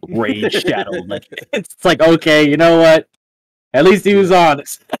 Raid Shadow Legends. It's like, okay, you know what? At least he was Yeah.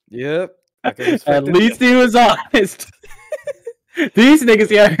 honest. Yep, I can At respect it. least he was honest. These niggas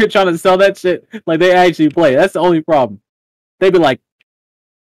here are trying to sell that shit like they actually play. That's the only problem. They be like,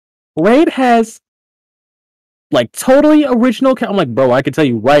 Raid has like totally original. I'm like, bro, I can tell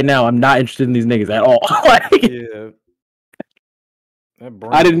you right now, I'm not interested in these niggas at all. Like, Yeah. That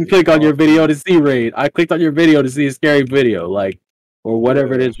brain I will didn't be click on your off, video man. to see Raid. I clicked on your video to see a scary video, like, or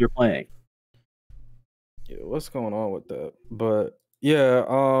whatever it Yeah. is you're playing. Yeah, what's going on with that? But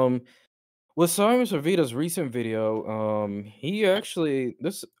yeah, with Simon Servita's recent video, he actually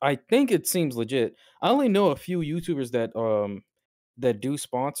this I think it seems legit. I only know a few YouTubers that do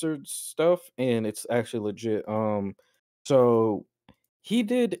sponsored stuff and it's actually legit. So he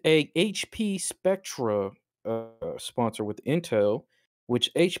did a HP Spectra sponsor with Intel, which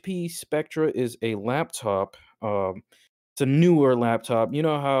HP Spectra is a laptop. It's a newer laptop. You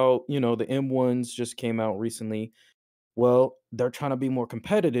know how, you know, the M1s just came out recently. Well, they're trying to be more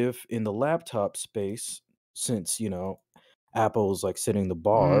competitive in the laptop space since, you know, Apple's like setting the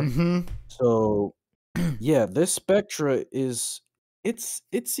bar. Mm-hmm. So yeah, this Spectra is it's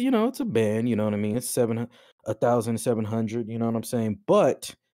you know, it's a band, you know what I mean? It's 1,700, you know what I'm saying?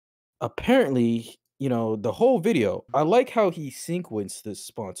 But apparently, you know, the whole video, I like how he sequenced this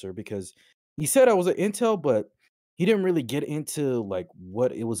sponsor because he said I was at Intel, but he didn't really get into like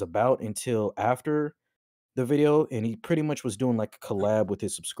what it was about until after the video, and he pretty much was doing like a collab with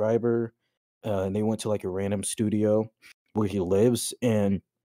his subscriber, and they went to like a random studio where he lives, and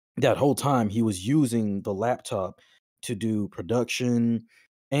that whole time he was using the laptop to do production,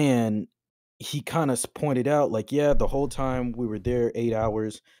 and he kind of pointed out like, yeah, the whole time we were there 8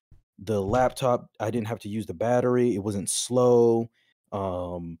 hours, the laptop, I didn't have to use the battery. It wasn't slow.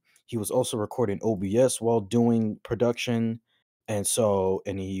 He was also recording OBS while doing production. And so,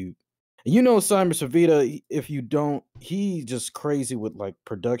 and he, you know, Simon Savita, if you don't, he just crazy with like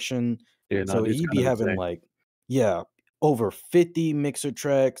production. Yeah, no, So it's he kind be of having insane. like, yeah, over 50 mixer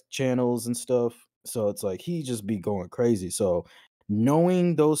tracks, channels and stuff. So it's like he just be going crazy. So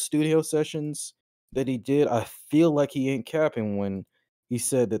knowing those studio sessions that he did, I feel like he ain't capping when he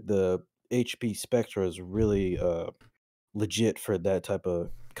said that the HP Spectra is really legit for that type of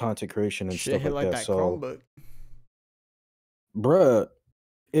content creation and Shit stuff hit like like that. that So, Chromebook. bruh,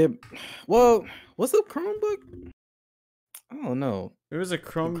 it well, what's the Chromebook? I don't know. It was a The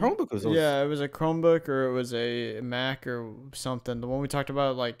Chrome. Chromebook was Yeah, it was a Chromebook or it was a Mac or something. The one we talked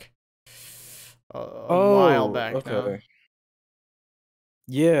about, like a while Oh, back now. okay.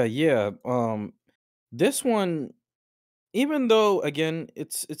 Yeah, yeah. This one, even though again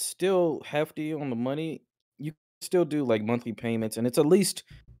it's still hefty on the money, you still do like monthly payments, and it's at least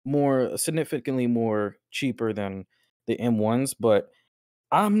more significantly more cheaper than the M1s. But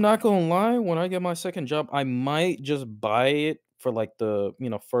I'm not gonna lie, when I get my second job, I might just buy it for like the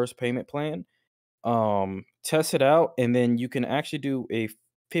first payment plan. Test it out, and then you can actually do a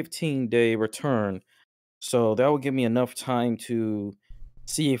 15-day return, so that would give me enough time to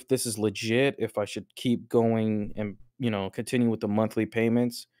see if this is legit, if I should keep going and, continue with the monthly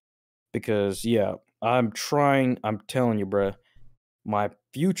payments. Because, yeah, I'm telling you, bruh, my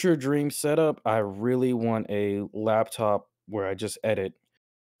future dream setup, I really want a laptop where I just edit,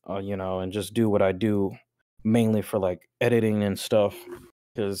 and just do what I do mainly for like editing and stuff.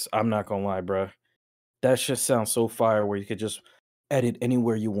 Because I'm not gonna lie, bruh, that just sounds so fire where you could just edit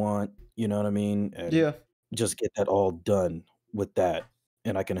anywhere you want, you know what I mean? And Yeah. just get that all done with that.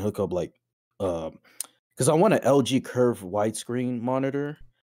 And I can hook up like because I want an LG curve widescreen monitor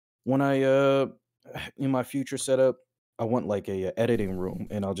when I in my future setup. I want like a editing room,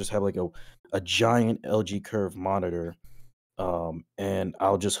 and I'll just have like a giant LG curve monitor, and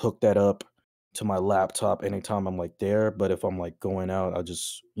I'll just hook that up to my laptop anytime I'm like there. But if I'm like going out, I'll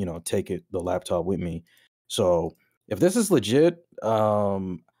just take the laptop with me. So if this is legit,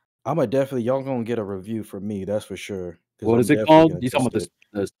 I'm gonna definitely y'all gonna get a review from me. That's for sure. Because What I'm is it definitely called? gonna You talking test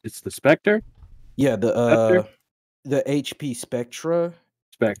about it. it's the Spectre? Yeah, Spectre? the HP Spectra.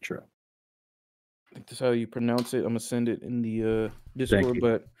 Spectra. I think that's how you pronounce it. I'm gonna send it in the Thank Discord. you.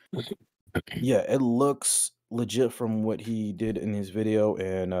 But yeah, it looks legit from what he did in his video,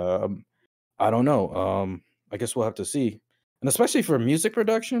 and I don't know. I guess we'll have to see. And especially for music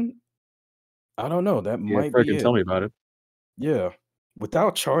production, I don't know. That Yeah, might be freaking tell it. me about it. Yeah.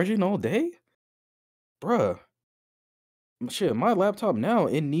 Without charging all day? Bruh. Shit, my laptop now,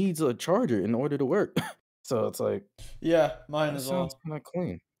 it needs a charger in order to work. So it's like, Yeah, mine that as sounds well. kind of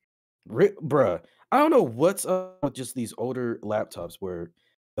clean. Bruh. I don't know what's up with just these older laptops where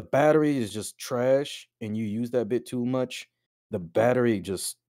the battery is just trash and you use that bit too much. The battery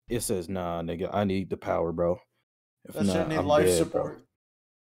just, it says, nah, nigga, I need the power, bro. If That shit not, need I'm life dead, bro. support.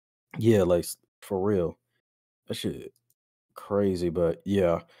 Yeah, like for real. That shit crazy, but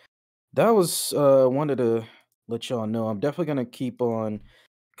yeah. That was wanted to let y'all know. I'm definitely gonna keep on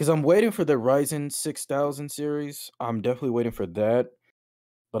because I'm waiting for the Ryzen 6000 series. I'm definitely waiting for that.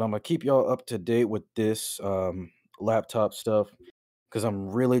 But I'm gonna keep y'all up to date with this laptop stuff because I'm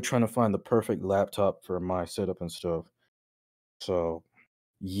really trying to find the perfect laptop for my setup and stuff. So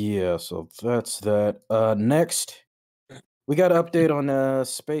yeah, so that's that. Next we got an update on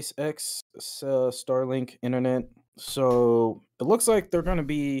SpaceX Starlink internet. So it looks like they're gonna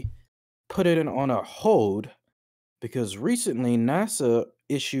be put it on a hold because recently NASA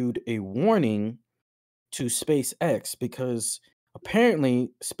issued a warning to SpaceX because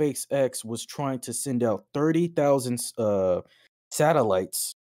apparently SpaceX was trying to send out 30,000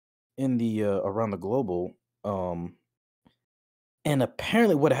 satellites in the around the global, um and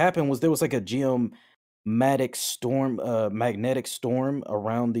apparently what happened was there was like a magnetic storm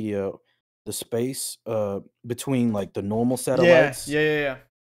around the space between like the normal Yeah, satellites, yeah, yeah, yeah.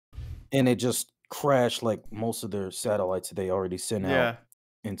 and it just crashed like most of their satellites they already sent out Yeah.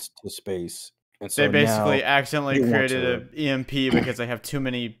 into space. And They so basically now accidentally they want created to, a EMP because they have too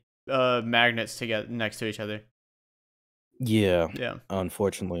many magnets to get next to each other. yeah, Yeah.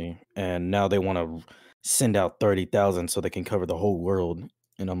 unfortunately. And now they want to send out 30,000 so they can cover the whole world.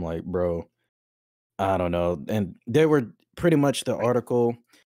 And I'm like, bro, I don't know. And they were pretty much the article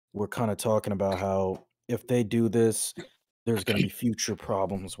were kind of talking about how if they do this, there's going to be future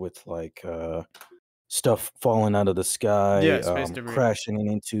problems with like stuff falling out of the sky, Yeah, space debris. crashing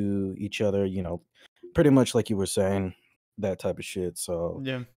into each other, pretty much like you were saying, that type of shit. So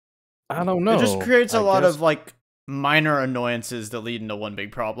Yeah. I don't It just know. creates a I lot guess, of like minor annoyances that lead into one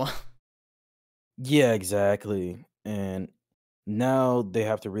big problem. yeah, exactly. And now they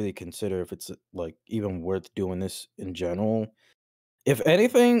have to really consider if it's like even worth doing this in general. If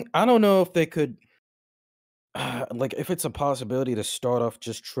anything, I don't know if they could, like, if it's a possibility to start off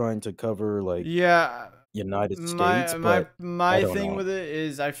just trying to cover like Yeah. United States, My but I my don't thing know. with it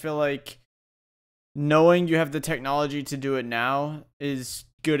is I feel like knowing you have the technology to do it now is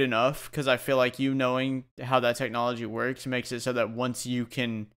good enough because I feel like you knowing how that technology works makes it so that once you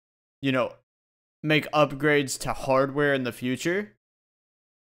can, you know, make upgrades to hardware in the future,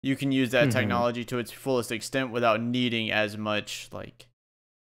 you can use that Hmm. technology to its fullest extent without needing as much like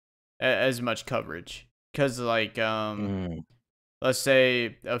as much coverage. Cuz like Mm. let's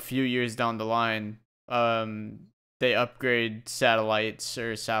say a few years down the line, they upgrade satellites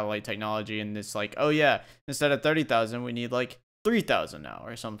or satellite technology, and it's like, oh yeah, instead of 30,000, we need like 3,000 now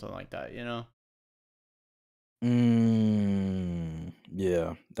or something like that, you know?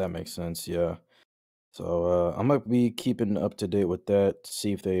 Yeah, that makes sense. Yeah. So I might be keeping up to date with that to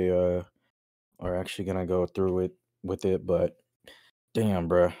see if they are actually gonna go through with it. But damn,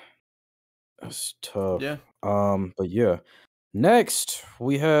 bruh, that's Yeah. tough. But yeah. Next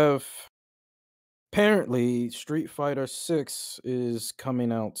we have apparently Street Fighter 6 is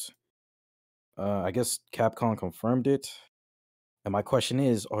coming out. I guess Capcom confirmed it. And my question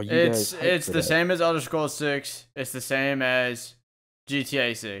is, are you guys hyped It's for the that? same as Elder Scrolls 6. It's the same as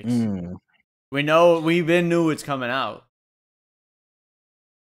GTA 6. Mm. We've been knew it's coming out.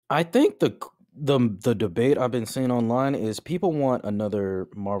 I think the debate I've been seeing online is people want another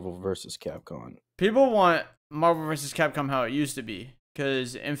Marvel versus Capcom. People want Marvel vs. Capcom how it used to be,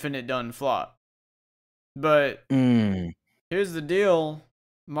 because Infinite done flop. But Mm. here's the deal.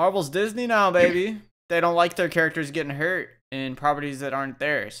 Marvel's Disney now, baby. They don't like their characters getting hurt in properties that aren't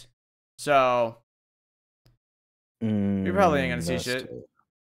theirs. So we probably ain't gonna see That's shit. tough.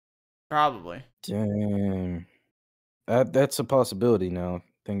 Probably. Damn. That's a possibility now,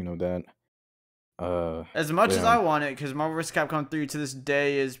 thinking of that. As much as I Damn. want it, because Marvel vs. Capcom 3 to this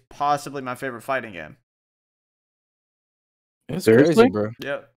day is possibly my favorite fighting game. It's Seriously? crazy, bro.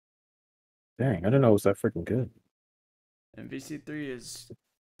 Yep. Dang, I didn't know it was that freaking good. And VC3 is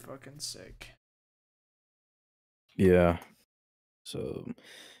fucking sick. Yeah. So,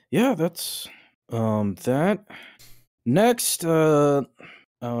 yeah, that's that. Next, I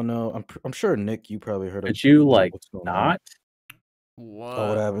don't know. I'm sure Nick, you probably heard of Could you know like what's going on. not? What? Oh,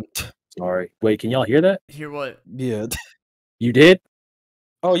 what happened? Sorry. Wait, can y'all hear that? Hear what? Yeah. You did?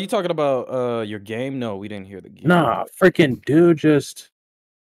 Oh, you talking about your game? No, we didn't hear the game. Nah, freaking dude just.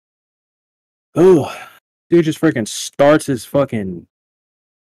 Oh, dude just freaking starts his fucking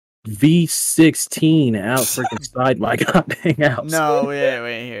V16 out freaking side my goddamn house. No, we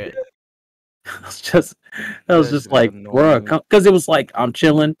ain't hear it. I was just That shit is like, bruh, annoying. because it was like I'm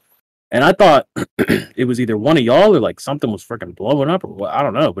chilling, and I thought it was either one of y'all or like something was freaking blowing up or what. I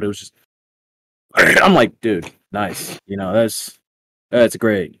don't know, but it was just. I'm like, dude, nice. You know, that's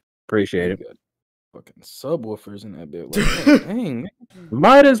great. Appreciate it. You got fucking subwoofers in that bit. Like, God dang.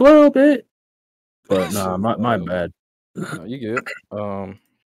 Might as well, bit. But nah, So my wild. bad. No, you good.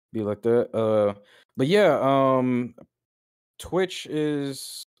 Be like that. But yeah, Twitch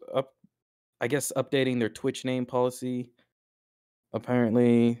is up, I guess, updating their Twitch name policy.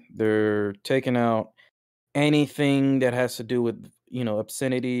 Apparently, they're taking out anything that has to do with,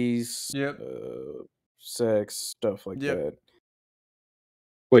 obscenities, Yep. sex, stuff like Yep. that.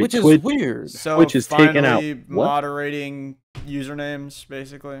 Wait, Which is Twitch, weird. So Twitch is taking out finally what? moderating usernames,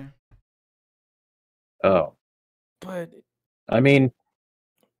 basically. Oh, But I mean,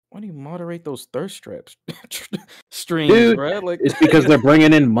 why do you moderate those thirst traps streams, dude, bruh? Like, it's because they're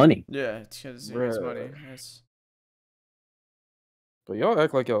bringing in money. Yeah, it's because it makes money. Bruh. That's But y'all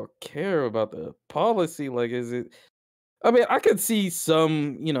act like y'all care about the policy. Like, is it? I mean, I could see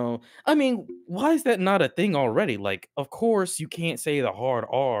some, I mean, why is that not a thing already? Like, of course, you can't say the hard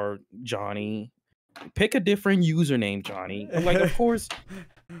R, Johnny. Pick a different username, Johnny. Like, of course.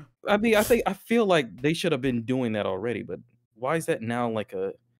 I mean, I feel like they should have been doing that already. But why is that now like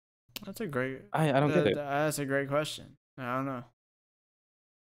a? that's a great. I don't get it. That's a great question. I don't know.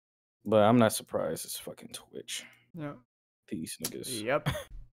 But I'm not surprised. It's fucking Twitch. Yeah. These niggas. Yep.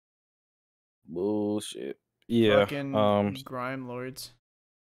 Bullshit. Yeah. Fucking grime lords.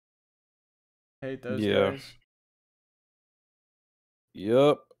 Hate those Yeah. guys.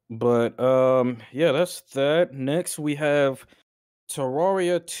 Yep. But yeah, that's that. Next we have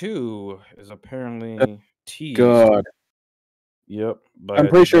Terraria 2 is apparently teased. God, Yep. By I'm a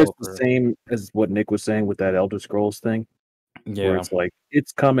pretty sure it's the developer. same as what Nick was saying with that Elder Scrolls thing, where Yeah. it's like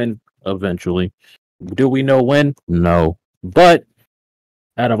it's coming eventually. Do we know when? No, but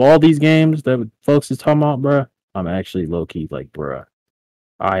out of all these games that folks is talking about, bruh, I'm actually low key like, bruh,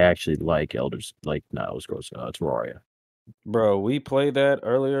 I actually like Elders, like no, Elder Scrolls, Terraria. Bro, we played that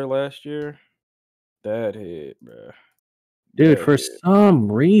earlier last year. That hit, bro. Dude, That for hit.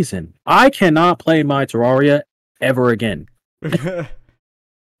 some reason, I cannot play my Terraria ever again.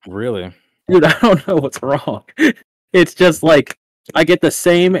 Really? Dude, I don't know what's wrong. It's just like I get the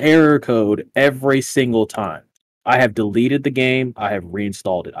same error code every single time. I have deleted the game, I have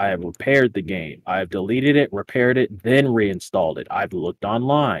reinstalled it. I have repaired the game. I have deleted it, repaired it, then reinstalled it. I've looked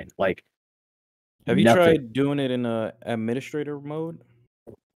online. Like Have you nothing. tried doing it in a administrator mode?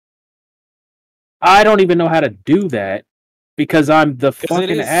 I don't even know how to do that because I'm the 'Cause it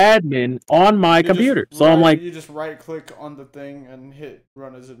fucking is- admin on my computer. So I'm like, you just right click on the thing and hit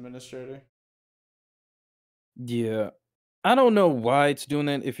run as administrator. Yeah. I don't know why it's doing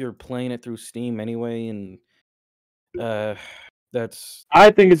that if you're playing it through Steam anyway, and that's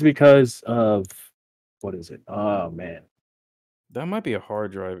I think it's because of what is it? Oh man. that might be a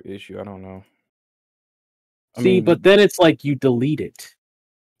hard drive issue. I don't know. But then it's like you delete it.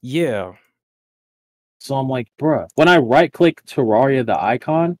 Yeah. So I'm like, bruh, when I right click Terraria, the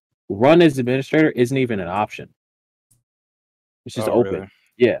icon, run as administrator isn't even an option. It's just open. Really?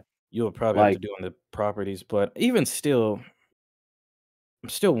 Yeah. You'll probably have to do on the properties, but even still, I'm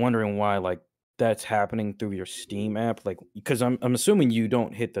still wondering why that's happening through your Steam app. Because I'm assuming you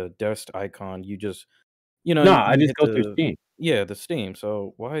don't hit the desk icon. You just No, I you just hit go through Steam. Yeah, the Steam.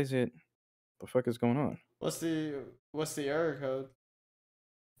 So why is it? The fuck is going on? What's the error code?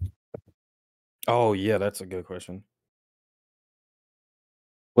 Oh yeah, that's a good question.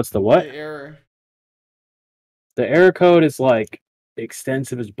 What's the what? The error. The error code is like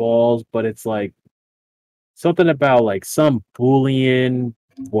extensive as balls, but it's like something about like some Boolean,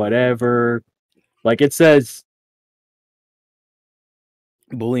 whatever. Like it says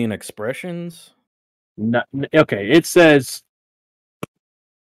Boolean expressions? okay, it says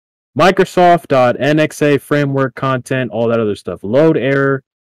Microsoft.nxa framework content, all that other stuff. Load error,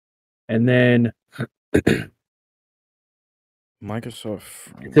 and then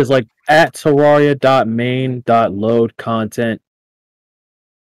Microsoft. it says like at Terraria.main.load content.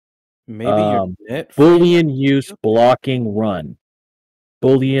 Maybe your net Boolean use blocking run.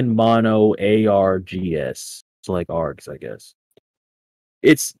 Boolean mono args. It's like args, I guess.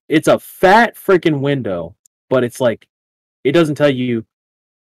 It's a fat freaking window, but it's like it doesn't tell you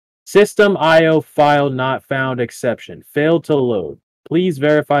system IO file not found exception. Failed to load. Please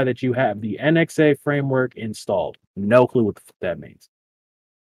verify that you have the NXA framework installed. No clue what the fuck that means.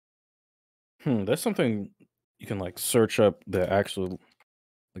 That's something you can search up the actual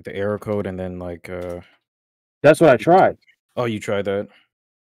the error code and then That's what I tried. Oh, you tried that?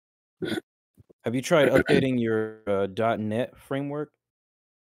 Have you tried updating your .NET framework?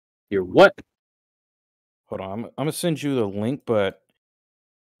 Your what? Hold on, I'm gonna send you the link, but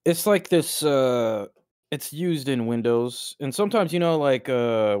it's like this. It's used in Windows, and sometimes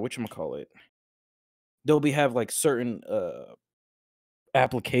whatchamacallit, they'll have certain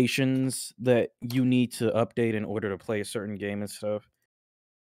applications that you need to update in order to play a certain game and stuff.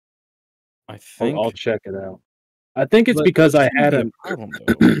 I think I'll check it out. I think it's But because there I had shouldn't a be problem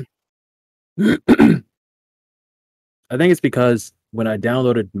though. I think it's because when I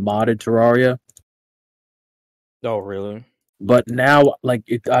downloaded modded Terraria, Oh, really? but now I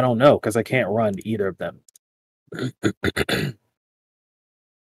don't know because I can't run either of them.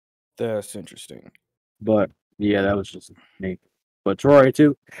 That's interesting. But yeah, that was just me. But Terraria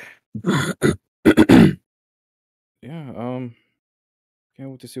too. Yeah, can't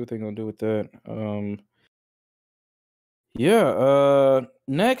wait to see what they're gonna do with that.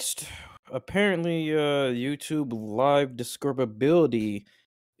 Next, apparently, YouTube live discoverability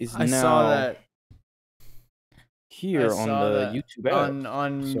is I now saw that. here I on saw the that. YouTube app.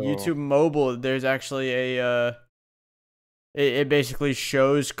 On So- YouTube mobile, there's actually a it basically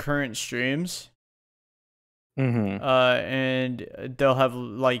shows current streams. Mm-hmm. And they'll have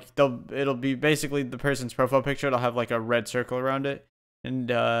it'll be basically the person's profile picture. It'll have like a red circle around it, and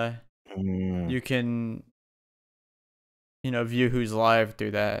you can view who's live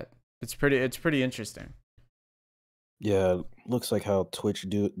through that. It's pretty interesting. Yeah, looks like how Twitch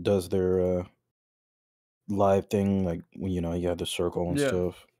does their live thing, when you have the circle and Yeah.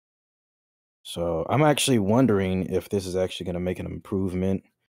 stuff. So I'm actually wondering if this is actually going to make an improvement.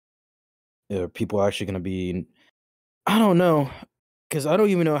 Are people actually going to be? I don't know, because I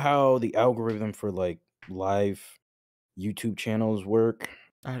don't even know how the algorithm for live YouTube channels work.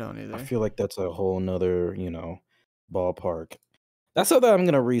 I don't either. I feel like that's a whole nother, ballpark. That's something I'm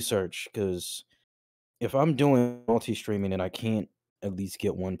gonna research, because if I'm doing multi-streaming and I can't at least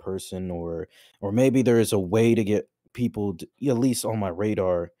get one person, or maybe there is a way to get people at least on my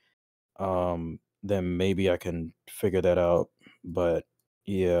radar, then maybe I can figure that out. But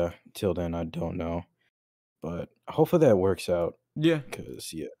yeah, till then I don't know. But hopefully that works out, Yeah.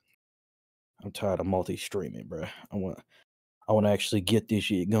 because I'm tired of multi-streaming, bruh. I want to actually get this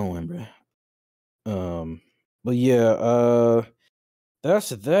shit going, bruh. But yeah, that's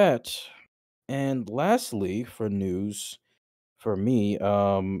that. And lastly, for news, for me,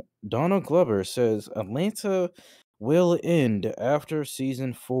 Donald Glover says Atlanta will end after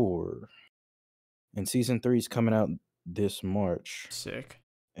season 4, and season 3 is coming out this March. Sick.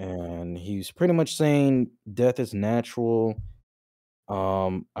 and he's pretty much saying death is natural.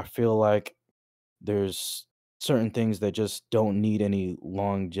 I feel like there's certain things that just don't need any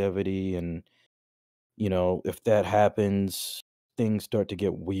longevity, and if that happens, things start to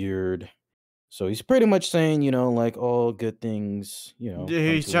get weird. So he's pretty much saying, like all good things, come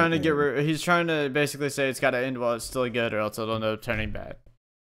He's to an trying to end. he's trying to basically say it's got to end while it's still good, or else it'll end up turning bad.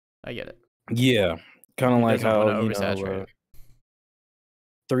 I get it. Yeah, kind of He like doesn't want how, to oversaturate it.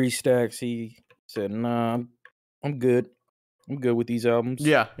 Three Stacks, he said, "Nah, I'm good. I'm good with these albums."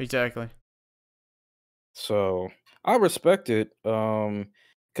 Yeah, exactly. So I respect it.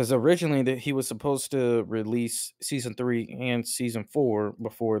 Because originally he was supposed to release season 3 and season 4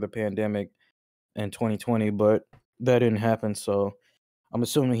 before the pandemic in 2020, but that didn't happen. So I'm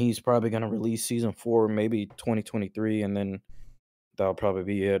assuming he's probably gonna release season 4 maybe 2023, and then that'll probably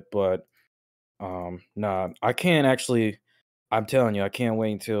be it. But nah, I can't actually. I'm telling you, I can't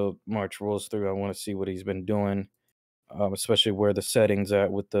wait until March rolls through. I want to see what he's been doing, especially where the settings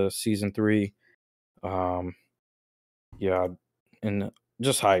at with the season 3. Um, yeah, and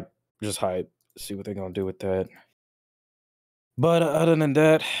just hype. See what they're gonna do with that. But other than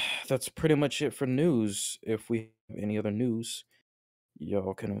that, that's pretty much it for news. If we have any other news,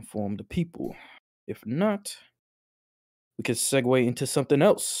 y'all can inform the people. If not, we could segue into something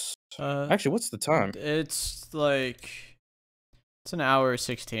else. Actually, what's the time? It's an hour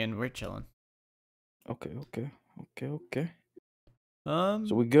 16. We're chilling. Okay. So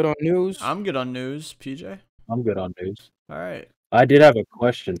So we good on news? I'm good on news, PJ. I'm good on news. All right, I did have a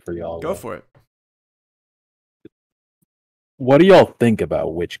question for y'all. go for it. What do y'all think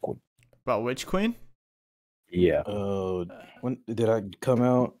about Witch Queen? About Witch Queen? Yeah. When did I come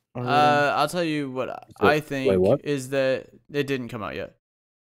out? already? I'll tell you what I think what? is that it didn't come out yet.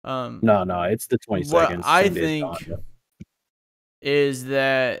 No, it's the 22nd. What I same day as think Donda. is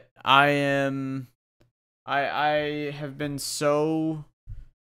that I have been so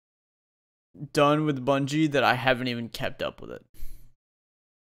done with Bungie that I haven't even kept up with it.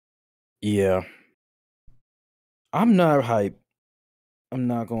 Yeah. I'm not hype. I'm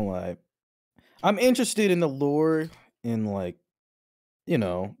not gonna lie. I'm interested in the lore and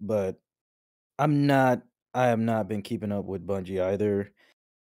but I have not been keeping up with Bungie either.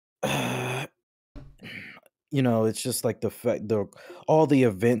 It's just like the fact all the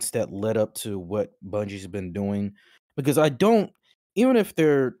events that led up to what Bungie's been doing. Because I don't even if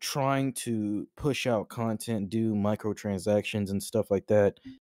they're trying to push out content, do microtransactions and stuff like that,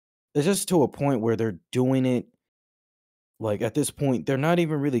 it's just to a point where they're doing it like at this point, they're not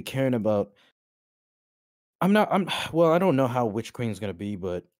even really caring about well, I don't know how Witch Queen's gonna be,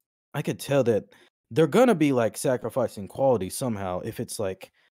 but I could tell that they're gonna be like sacrificing quality somehow. If it's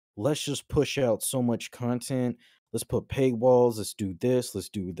like, let's just push out so much content, let's put paywalls, let's do this, let's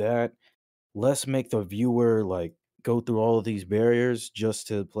do that. Let's make the viewer like go through all of these barriers just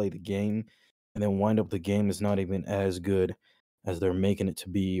to play the game, and then wind up the game is not even as good as they're making it to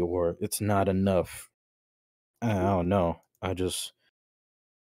be, or it's not enough. I don't know. I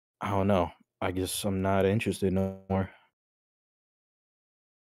don't know. I guess I'm not interested no more.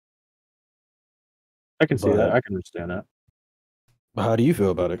 I can see that. But I can understand that. how do you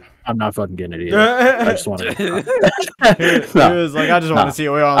feel about it? I'm not fucking getting it either. I just want to. He was like, I just want to see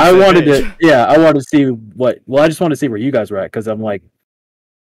we're on the I same wanted page. to. Yeah, I wanted to see what. Well, I just want to see where you guys were at because I'm like,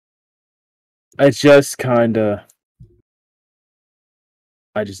 it's just kind of.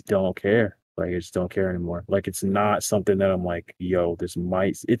 I just don't care. Like, I just don't care anymore. Like, it's not something that I'm like, yo, this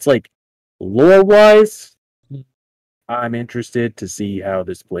might. It's like, lore wise, I'm interested to see how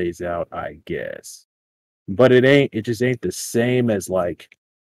this plays out, I guess. But it just ain't the same as like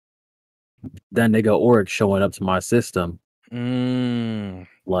that nigga Orc showing up to my system,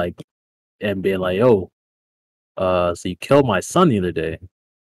 like, and being like, oh, so you killed my son the other day,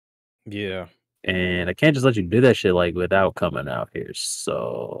 Yeah. and I can't just let you do that shit like without coming out here.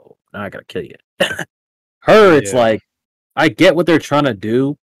 So now I gotta kill you. It's Yeah. like I get what they're trying to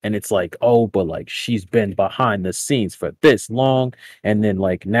do, and it's like, oh, but like she's been behind the scenes for this long, and then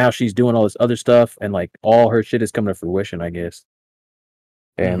like now she's doing all this other stuff, and like all her shit is coming to fruition, I guess.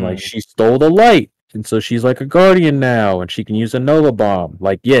 And like she stole the light, and so she's like a guardian now, and she can use a Nova bomb.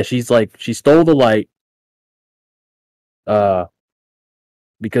 Like, yeah, she stole the light,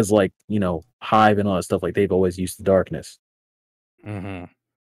 because like Hive and all that stuff, like they've always used the darkness.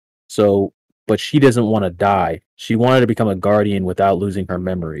 So, but she doesn't want to die. She wanted to become a guardian without losing her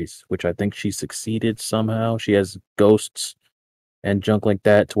memories, which I think she succeeded somehow. She has ghosts and junk like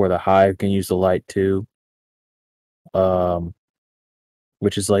that to where the Hive can use the light too.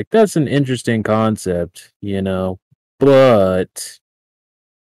 Which is like, that's an interesting concept, but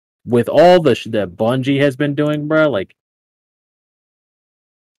with all the that Bungie has been doing, bro, like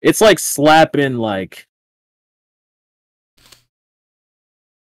it's like slapping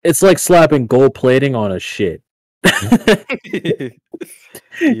gold plating on a shit.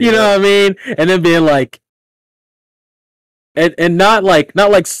 You know what I mean? And then being like, and not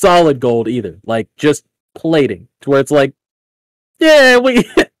like solid gold either, like just plating, to where it's like, yeah, we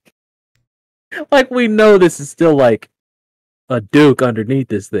like we know this is still like a Duke underneath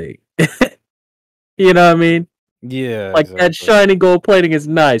this thing. You know what I mean? Yeah, Like that exactly. shiny gold plating is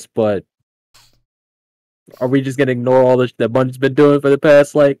nice, but are we just gonna ignore all this that Bungie's been doing for the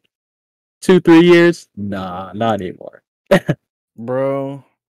past like 2-3 years? Nah, not anymore. Bro,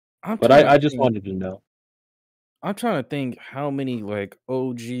 I'm But trying to I just think. wanted to know. I'm trying to think how many like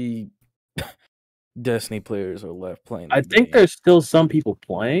OG Destiny players are left playing I the think game. there's still some people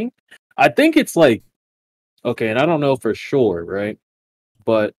playing. I think it's like, okay, and I don't know for sure, right?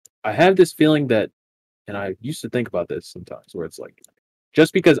 But I have this feeling that, and I used to think about this sometimes, where it's like,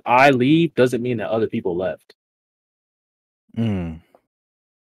 just because I leave doesn't mean that other people left. Mm.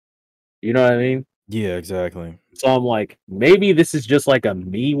 You know what I mean? Yeah, exactly. So I'm like, maybe this is just like a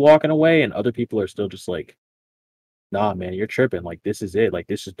me walking away, and other people are still just like, nah, man, you're tripping. Like, this is it. Like,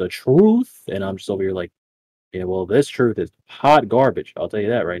 this is the truth. And I'm just over here like, yeah, well, this truth is hot garbage. I'll tell you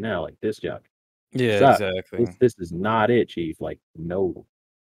that right now. Like, this job. Yeah, Stop. This exactly. this is not it, Chief. Like, no.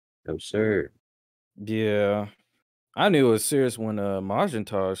 No, sir. Yeah. I knew it was serious when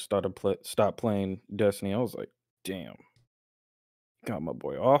Majantar stopped playing Destiny. I was like, damn, got my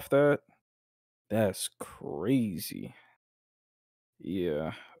boy off that. That's crazy.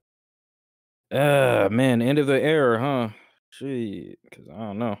 Yeah. Man, end of the era, huh? Shit, because I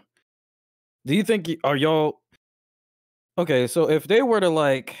don't know. Do you think are y'all okay? So if they were to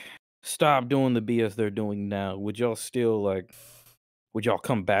like stop doing the BS they're doing now, would y'all still like? Would y'all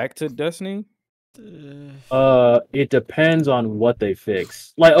come back to Destiny? It depends on what they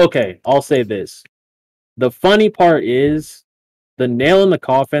fix. Like, okay, I'll say this. The funny part is the nail in the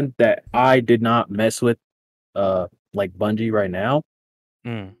coffin that I did not mess with, like Bungie right now,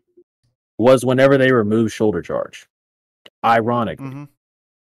 Mm. was whenever they removed shoulder charge. Ironically, Mm-hmm.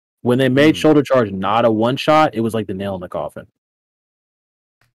 when they made Mm. shoulder charge not a one shot, it was like the nail in the coffin.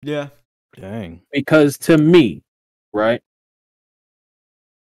 Yeah. Dang. Because to me, right,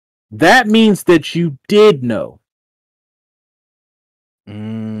 that means that you did know for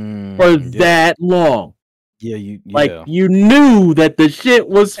Yeah. that long. Yeah. You. Like, Yeah. you knew that the shit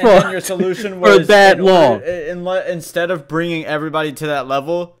was And then your fucked solution for was that long. instead of bringing everybody to that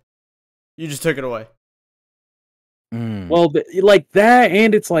level, you just took it away. Mm. Well, like that,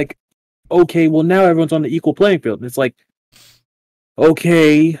 and it's like, okay, well now everyone's on the equal playing field. And it's like,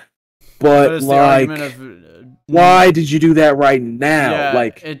 okay, but it's like, the argument of why did you do that right now? Yeah,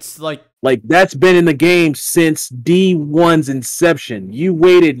 Like it's like that's been in the game since D1's inception. You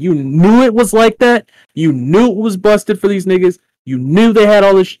waited, you knew it was like that. You knew it was busted for these niggas. You knew they had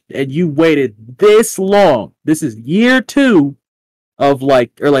all this, and you waited this long. This is year 2 of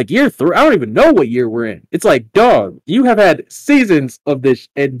like, or like year 3. I don't even know what year we're in. It's like, dog, you have had seasons of this,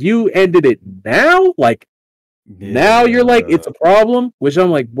 and you ended it now. Like now, you're like, it's a problem. Which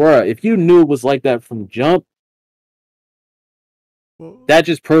I'm like, bruh, if you knew it was like that from jump, that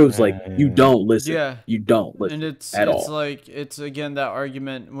just proves like you don't listen. Yeah. You don't listen And it's at all. like it's again that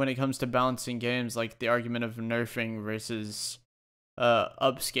argument when it comes to balancing games, like the argument of nerfing versus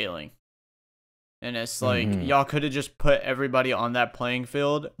upscaling. And it's like y'all could have just put everybody on that playing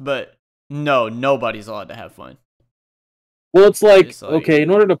field, but no, nobody's allowed to have fun. Well, it's like, okay, in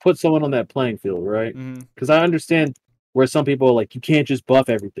order to put someone on that playing field, right? Because I understand where some people are like, you can't just buff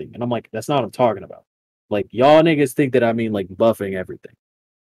everything. And I'm like, that's not what I'm talking about. Like, y'all niggas think that I mean like buffing everything.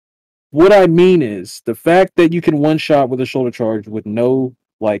 What I mean is the fact that you can one shot with a shoulder charge with no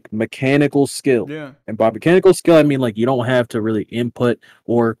like mechanical skill. Yeah. And by mechanical skill, I mean like you don't have to really input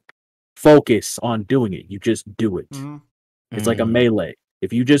or focus on doing it. You just do it. It's like a melee.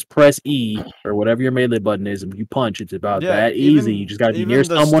 If you just press E or whatever your melee button is and you punch, it's about that easy. You just gotta be near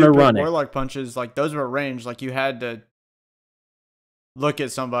someone or run it. Warlock punches, like those were ranged. Like you had to look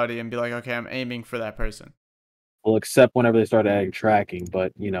at somebody and be like, okay, I'm aiming for that person. Well, except whenever they started adding tracking,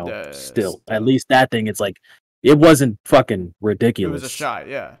 but you know, still, at least that thing, it's like it wasn't fucking ridiculous. It was a shot,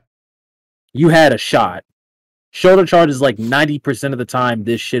 yeah. You had a shot. Shoulder charge is like 90% of the time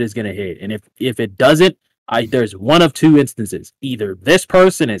this shit is gonna hit, and if it doesn't, there's one of 2 instances. Either this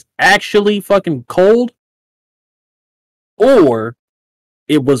person is actually fucking cold, or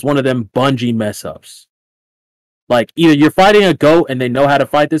it was one of them Bungie mess ups. Like, either you're fighting a goat and they know how to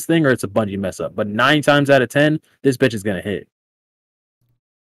fight this thing, or it's a Bungie mess up. But 9 times out of 10, this bitch is gonna hit.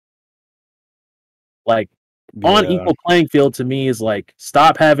 Like on Yeah. equal playing field to me is like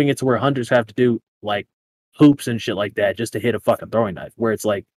stop having it to where hunters have to do like hoops and shit like that just to hit a fucking throwing knife. Where it's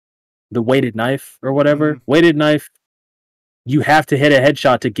like the weighted knife or whatever. Weighted knife, you have to hit a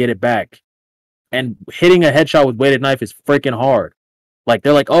headshot to get it back. And hitting a headshot with weighted knife is freaking hard. Like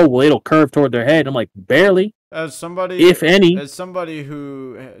they're like, oh well, it'll curve toward their head. I'm like, barely. As somebody, If any, as somebody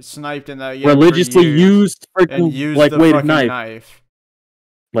who sniped in that game religiously for years used and freaking used like the weighted fucking knife.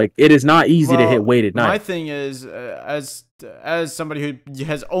 Like it is not easy to hit weighted My knife. thing is, as somebody who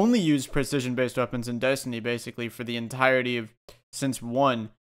has only used precision-based weapons in Destiny, basically for the entirety of since 1,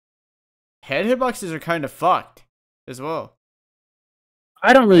 head hitboxes are kind of fucked as well.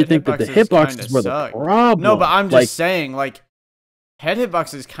 I don't really Head think that the hitboxes hitboxes kinda were suck. the problem. No, but I'm just like, saying, like, head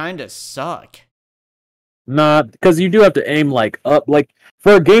hitboxes kind of suck. nah, because you do have to aim like up. Like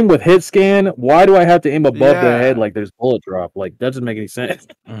for a game with hit scan, why do I have to aim above their head like there's bullet drop? Like that doesn't make any sense.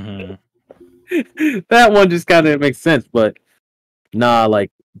 That one just kind of makes sense, but nah,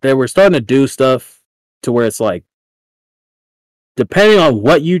 like they were starting to do stuff to where it's like, depending on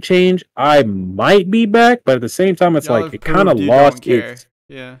what you change, I might be back, but at the same time, it's Y'all like have it kind of proved you lost don't care. its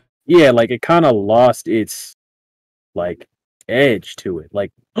like it kind of lost its like edge to it.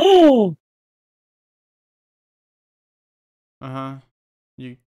 Like oh,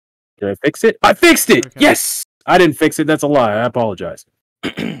 You did I fix it? I fixed it. Okay. Yes, I didn't fix it. That's a lie. I apologize.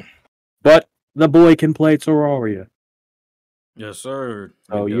 But the boy can play Terraria. Yes, sir.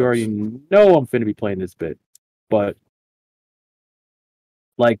 So It you does. already know I'm finna be playing this bit. But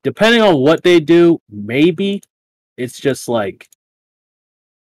like depending on what they do, maybe it's just like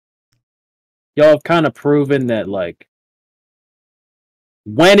y'all have kind of proven that like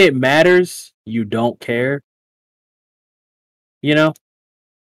when it matters, you don't care. You know?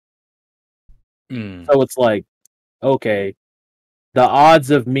 So it's like, okay, the odds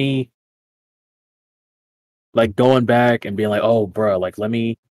of me like going back and being like, oh bro, like let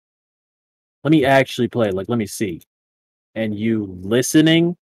me actually play, like let me see. And you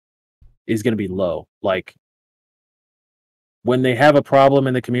listening is gonna be low. Like when they have a problem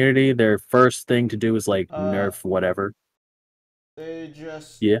in the community, their first thing to do is like nerf whatever. They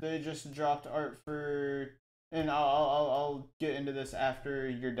just dropped art for, and I'll get into this after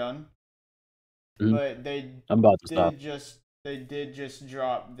you're done. Mhm. But I'm about to stop. they did just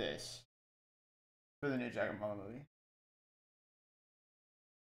drop this for the new Dragon Ball movie.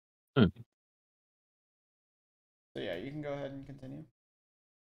 So yeah, you can go ahead and continue.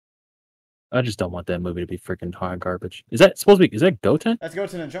 I just don't want that movie to be freaking hot garbage. Is that supposed to be? Is that Goten? That's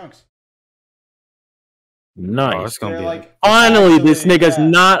Goten and Trunks. Nice. it's gonna They're be like Finally, this actually, nigga's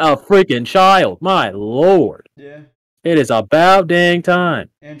not a freaking child. My lord. Yeah. It is about dang time.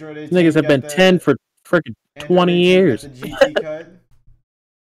 Android These 18 niggas have been 10 for freaking 20 years. Got the GT cut.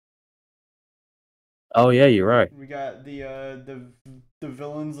 Oh yeah, you're right. We got the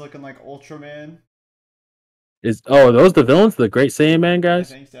villains looking like Ultraman. Are those the villains, the Great Saiyan Man I guys?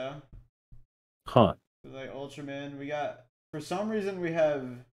 think so. Huh. Like Ultraman. We got, for some reason we have,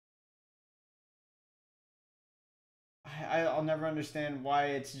 I'll never understand why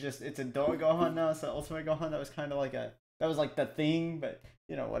it's a Dog Gohan now. It's the Ultimate Gohan. That was kind of like that was like the thing, but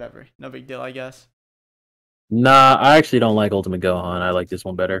you know, whatever. No big deal, I guess. Nah, I actually don't like Ultimate Gohan. I like this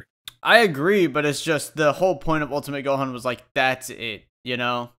one better. I agree, but it's just the whole point of Ultimate Gohan was like, that's it, you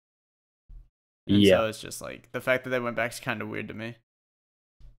know? And so it's just like, the fact that they went back is kind of weird to me.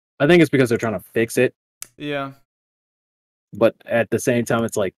 I think it's because they're trying to fix it. Yeah. But at the same time,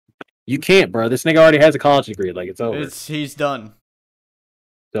 it's like, you can't, bro. This nigga already has a college degree. Like, it's over. He's done.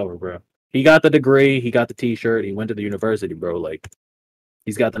 It's over, bro. He got the degree. He got the t-shirt. He went to the university, bro. Like,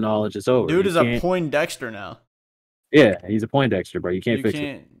 he's got the knowledge. It's over. Dude is a Poindexter now. Yeah, he's a Poindexter, bro. You can't fix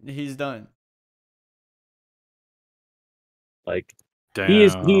it. He's done. Like, Damn.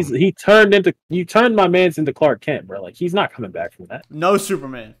 he turned my man's into Clark Kent, bro. Like, he's not coming back from that. No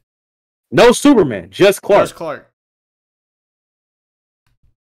Superman. No Superman, just Clark. Just Clark.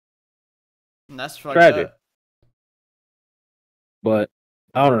 And that's fucked Tragic. up. But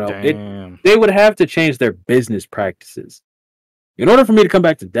I don't know. Damn. They would have to change their business practices. In order for me to come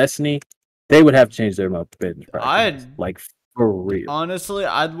back to Destiny, they would have to change their business practices. Like, for real. Honestly,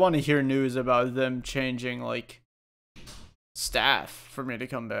 I'd want to hear news about them changing, like, staff for me to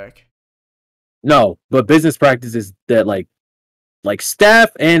come back. No, but business practices that, like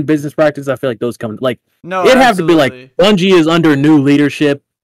staff and business practice, I feel like those come, like, No, it'd have to be like, Bungie is under new leadership,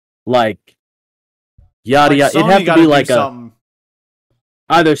 like, yada yada. It'd have to be like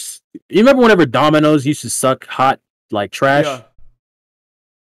either. You remember whenever Domino's used to suck hot like trash, Yeah.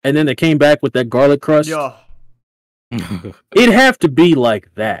 and then they came back with that garlic crust. Yeah. It'd have to be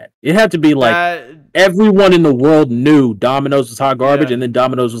like that. It'd have to be like That, everyone in the world knew Domino's was hot garbage, Yeah. and then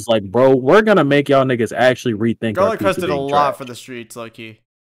Domino's was like, "Bro, we're gonna make y'all niggas actually rethink our Garlic pizza Crust did a being lot trash." for the streets, low key.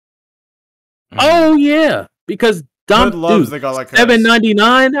 Oh yeah, because Hood loves dude, the Garlic Crust.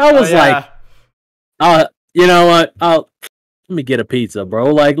 $7.99. I was like, you know what? Let me get a pizza,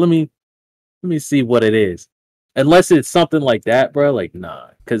 bro. Like, let me see what it is. Unless it's something like that, bro. Like, nah,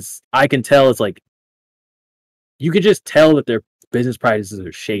 because I can tell it's like you could just tell that their business practices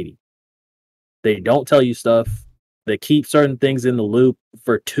are shady. They don't tell you stuff. They keep certain things in the loop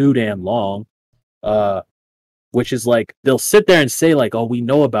for too damn long. Which is like they'll sit there and say like, "Oh, we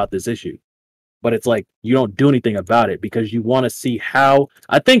know about this issue," but it's like you don't do anything about it because you want to see how.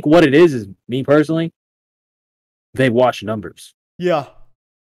 I think what it is me personally, they watch numbers. Yeah.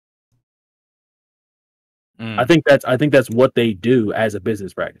 I think that's what they do as a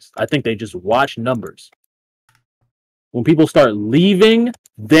business practice. I think they just watch numbers. When people start leaving,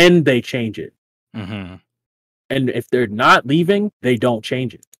 then they change it. Mm-hmm. And if they're not leaving, they don't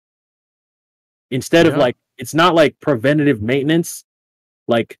change it. Instead of like, it's not like preventative maintenance,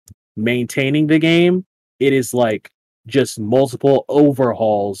 like maintaining the game. It is like just multiple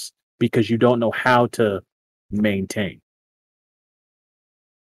overhauls because you don't know how to maintain.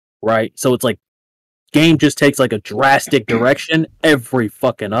 Right? So it's like game just takes like a drastic direction every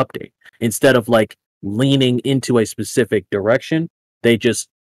fucking update. Instead of like leaning into a specific direction, they just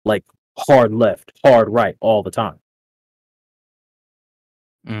like hard left, hard right all the time.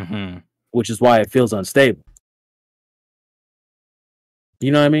 Mm-hmm. Which is why it feels unstable.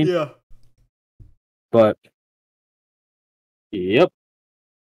 You know what I mean? Yeah. But yep.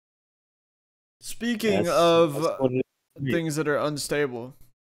 Speaking That's of what it is. things that are unstable,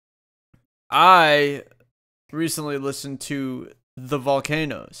 I recently listened to The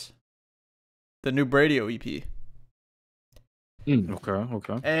Volcanoes, the new BRADIO EP.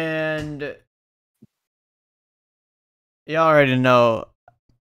 Okay. And you already know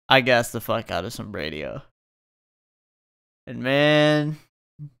I gassed the fuck out of some BRADIO. And man,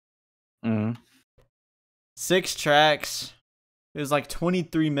 6 tracks. It was like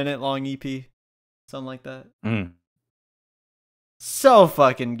 23-minute long EP. Something like that. So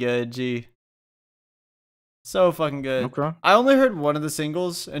fucking good, G. So fucking good. Okay. I only heard one of the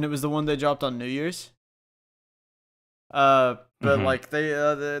singles, and it was the one they dropped on New Year's. But like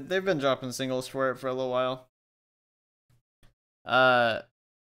they've been dropping singles for it for a little while. And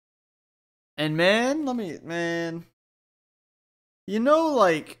man, you know,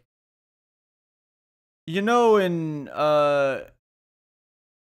 like, you know, in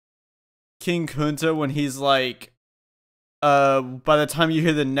King Kunta when he's like, by the time you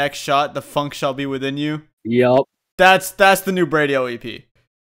hear the next shot, the funk shall be within you. Yep. That's the new BRADIO EP.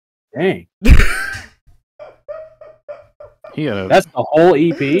 Dang. Yeah, That's the whole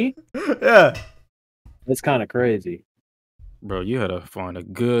EP? Yeah. That's kind of crazy. bro, you had to find a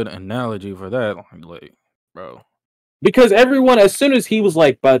good analogy for that. Like, bro. Because everyone, as soon as he was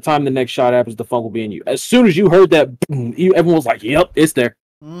like, by the time the next shot happens, the funk will be in you. As soon as you heard that, boom, everyone was like, yep, it's there.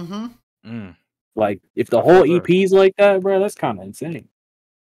 Mm-hmm. Like, if the whole EP's like that, bro, that's kind of insane.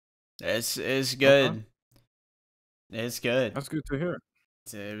 It's good. Okay. It's good. That's good to hear.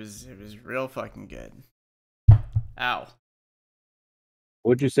 It was real fucking good. Ow.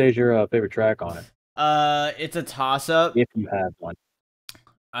 What'd you say is your favorite track on it? It's a toss up. If you have one.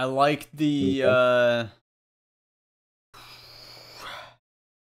 I like the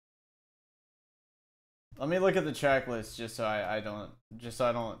let me look at the track list just so I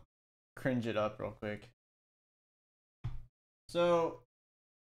don't cringe it up real quick. So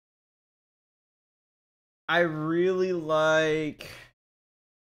I really like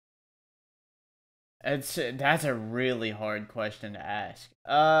that's a really hard question to ask.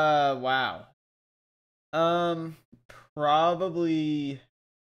 Wow. Probably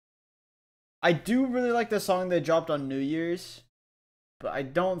I do really like the song they dropped on New Year's, but I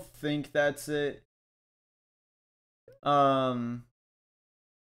don't think that's it. The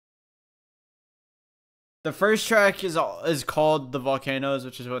first track is called The Volcanoes,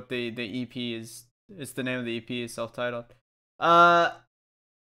 which is what the EP is. It's the name of the EP, is self-titled.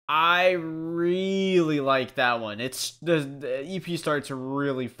 I really like that one. It's the EP starts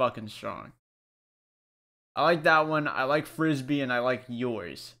really fucking strong. I like that one. I like Frisbee and I like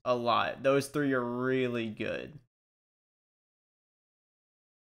Yours a lot. Those 3 are really good.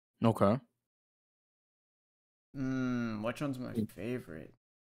 Okay. Which one's my favorite?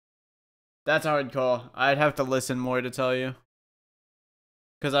 That's a hard call. I'd have to listen more to tell you.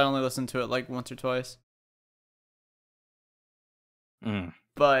 Because I only listened to it like once or twice.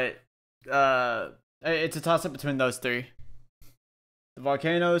 But It's a toss up between those three: the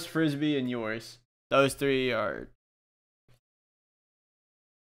Volcanoes, Frisbee, and yours. Those three are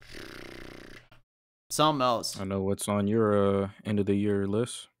something else. I know what's on your end of the year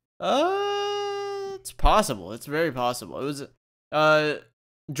list. It's possible. It's very possible. It was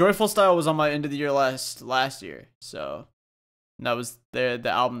Joyful Style was on my end of the year last year. So that was the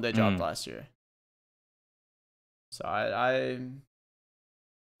album they dropped last year. So I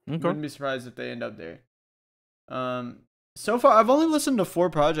wouldn't be surprised if they end up there. So far I've only listened to 4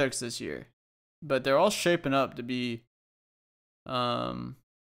 projects this year, but they're all shaping up to be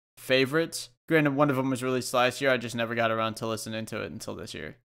favorites. Granted, one of them was released last year. I just never got around to listening to it until this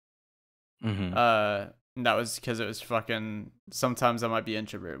year. Mm-hmm. And that was because it was fucking Sometimes I Might Be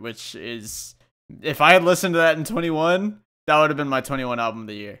Introvert, which is, if I had listened to that in 21, that would have been my 21 album of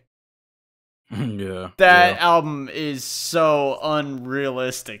the year. Yeah. That album is so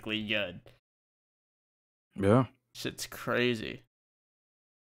unrealistically good. Yeah. Shit's crazy.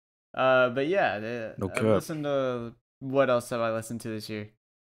 But yeah, No I cap. listened to, what else have I listened to this year?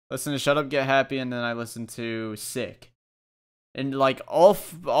 Listened to Shut Up, Get Happy, and then I listened to Sick. And like all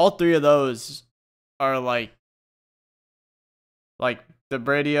 3 of those are like the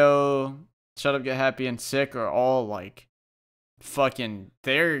BRADIO, Shut Up, Get Happy, and Sick are all like fucking,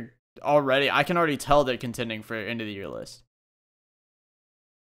 they're already, I can already tell they're contending for end of the year list.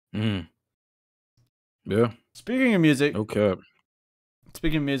 Yeah. Speaking of music, Okay.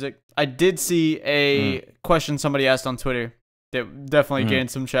 I did see a question somebody asked on Twitter that definitely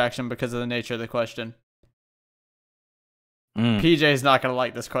gained some traction because of the nature of the question. PJ's not gonna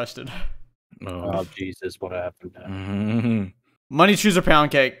like this question. Oh Jesus, what happened now? Money, Trees, or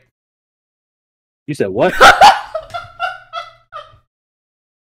Pound Cake? You said what?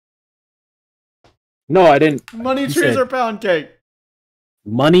 No, I didn't. Money, You Trees, said or Pound Cake?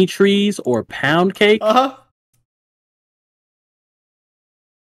 money trees or pound cake? Uh-huh.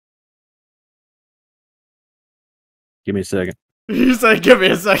 Give me a second. He said, give me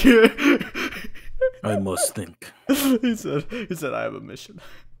a second. I must think. he said, I have a mission.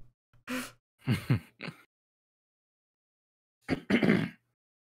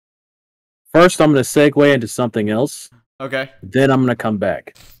 First, I'm going to segue into something else. Okay. Then I'm going to come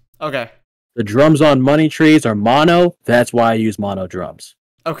back. Okay. The drums on money trees are mono. That's why I use mono drums.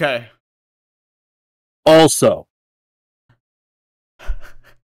 Okay. Also,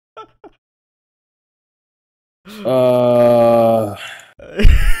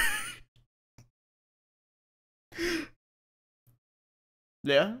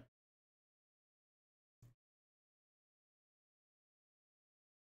 Yeah.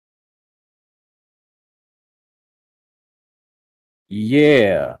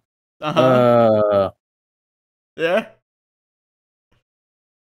 yeah. Yeah.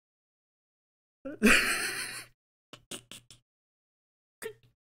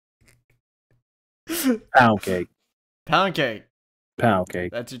 Pound cake. Pound cake. Pound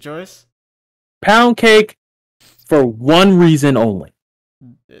cake. That's your choice? Pound cake for one reason only.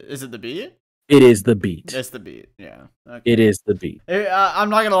 Is it the beat? It is the beat. It's the beat. Yeah. Okay. It is the beat. I'm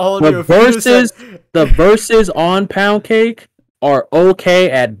not gonna hold The you. If you verses, said- the verses on Pound Cake are okay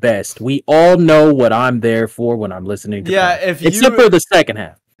at best. We all know what I'm there for when I'm listening to Yeah, Pound Cake. Except for the second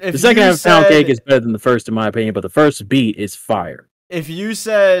half. The second half of Pound Cake is better than the first, in my opinion, but the first beat is fire. If you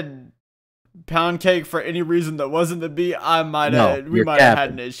said Pound Cake for any reason that wasn't the beat, we might have had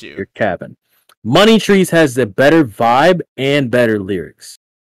an issue. You're capping. Money Trees has the better vibe and better lyrics.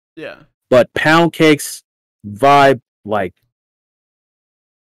 Yeah. But Pound Cake's vibe, like,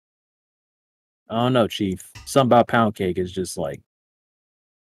 I don't know, Chief. Something about Pound Cake is just like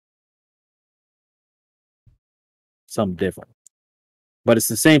something different. But it's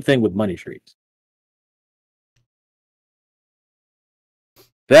the same thing with Money Trees.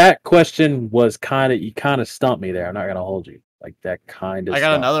 That question was you kind of stumped me there. I'm not gonna hold you. Like that kind of. I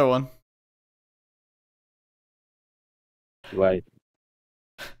got another one. Do I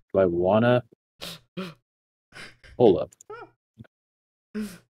wanna? Hold up.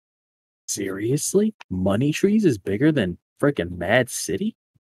 Seriously? Money Trees is bigger than freaking Mad City?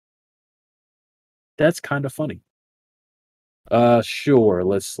 That's kind of funny. Sure.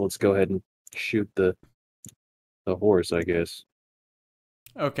 Let's go ahead and shoot the horse, I guess.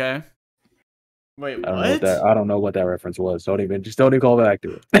 Okay. Wait, I don't know what that reference was. Don't even call back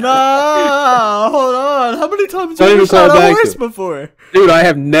to it. No, hold on. How many times Don't have you even call shot a back horse to it. before? Dude, I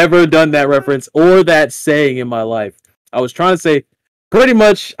have never done that reference or that saying in my life. I was trying to say, pretty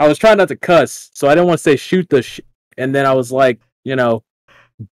much, I was trying not to cuss, so I didn't want to say shoot the and then I was like,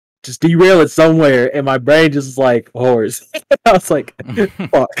 just derail it somewhere, and my brain just was like, horse. I was like,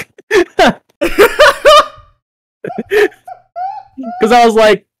 fuck. Because I was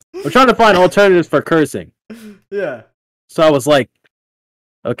like, I'm trying to find alternatives for cursing. Yeah. So I was like,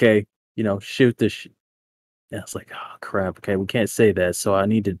 okay, shoot this. And I was like, oh crap. Okay, we can't say that. So I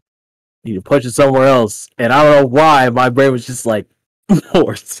need to push it somewhere else. And I don't know why my brain was just like,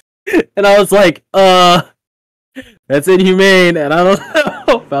 horse. And I was like, that's inhumane. And I don't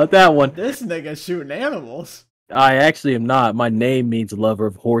know about that one. This nigga shooting animals. I actually am not. My name means lover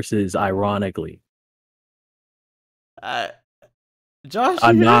of horses, ironically. Josh,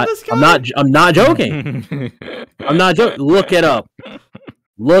 I'm not joking. I'm not joking. Look it up.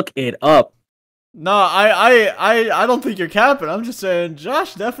 Look it up. No, I don't think you're capping. I'm just saying,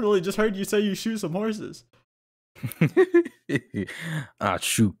 Josh definitely just heard you say you shoot some horses. I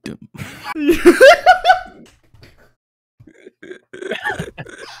shoot them.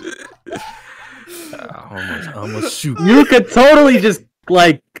 I'm gonna shoot. You could totally just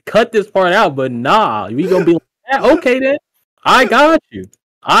like cut this part out, but nah, we gonna be like, yeah, okay then. I got you.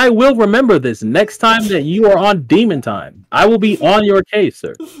 I will remember this next time that you are on Demon Time. I will be on your case,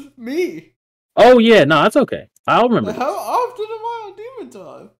 sir. Me? Oh yeah, no, that's okay. I'll remember. How often am I on Demon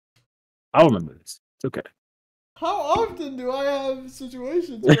Time? I'll remember this. It's okay. How often do I have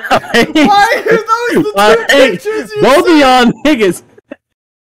situations? Why are those the two pictures you both of y'all niggas.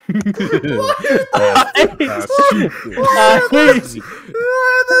 Why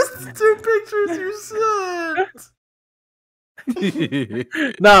are those two pictures you sent?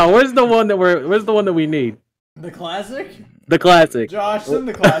 Nah, where's the one that we need? The classic? The classic. Josh, send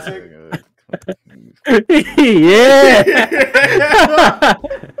the classic. Yeah.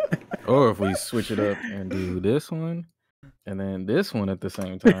 Or if we switch it up and do this one and then this one at the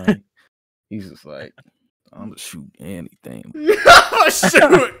same time, he's just like, I'm gonna shoot anything. I'll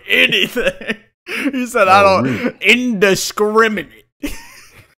shoot anything. He said, I don't indiscriminate.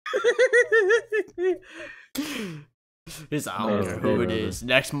 It's I don't know who it is.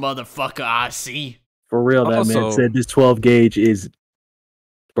 Next motherfucker I see. For real, that man said this 12 gauge is,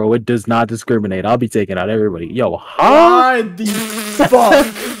 bro, it does not discriminate. I'll be taking out everybody. Yo, why the fuck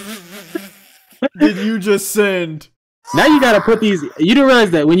did you just send? Now you gotta put these. You didn't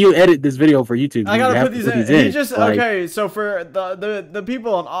realize that when you edit this video for YouTube, I gotta put these in. He just like, okay. So for the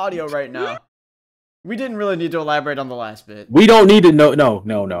people on audio right now, we didn't really need to elaborate on the last bit. We don't need to know.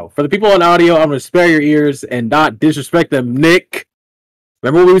 No. For the people on audio, I'm gonna spare your ears and not disrespect them. Nick,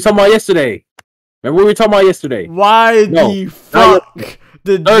 remember what we were talking about yesterday? Why the fuck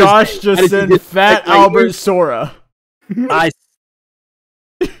did Josh just send Fat Albert Sora?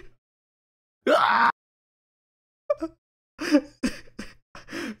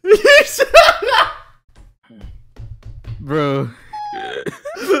 Bro.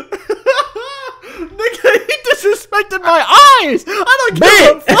 Nigga, he disrespected my eyes! I don't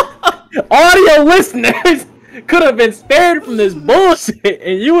give a fuck! Audio listeners could have been spared from this bullshit,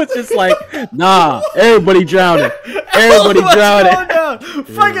 and you was just like, nah, everybody drowning. Everybody drowning.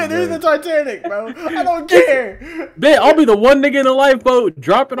 Fuck it, there's the Titanic, bro. I don't care. Bitch, I'll be the one nigga in the lifeboat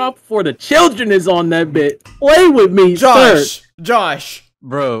dropping off before the children is on that bit. Play with me, Josh. sir. Josh.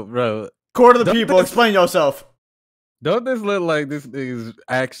 Bro. Court of the people, explain yourself. Don't this look like this is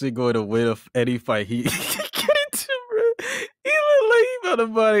actually going to win any fight he get into, bro? He look like he about to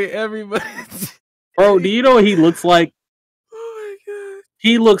body everybody. Bro, do you know what he looks like? Oh my god.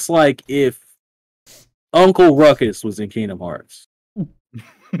 He looks like if Uncle Ruckus was in Kingdom Hearts.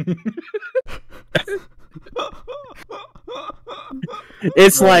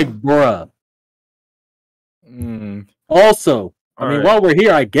 It's like, bruh. Also, I mean, while we're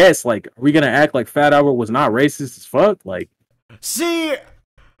here, I guess, like, are we gonna act like Fat Albert was not racist as fuck? Like, see,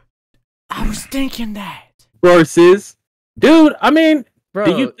 I was thinking that. Versus, dude, I mean, bro,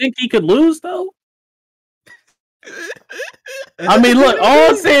 do you think he could lose though? I mean, look, all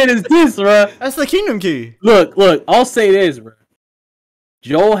I'm saying is this, bro. That's the Kingdom Key. Look, I'll say this, bro.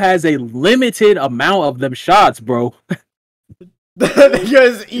 Joel has a limited amount of them shots, bro. That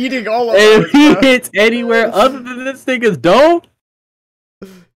nigga's eating all of them. If he hits anywhere other than this nigga's dome,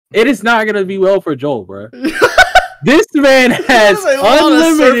 it is not gonna be well for Joel, bro. This man has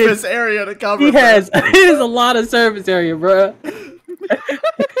unlimited surface area to cover. He has a lot of surface area, bro.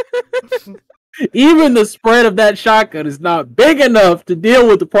 Even the spread of that shotgun is not big enough to deal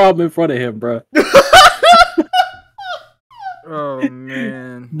with the problem in front of him, bro. Oh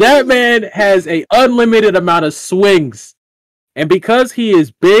man, that man has a unlimited amount of swings, and because he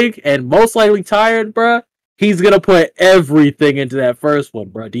is big and most likely tired, bro, he's gonna put everything into that first one,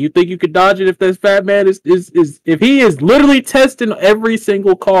 bro. Do you think you could dodge it if this fat man is if he is literally testing every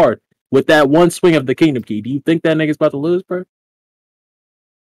single card with that one swing of the Kingdom Key? Do you think that nigga's about to lose, bro?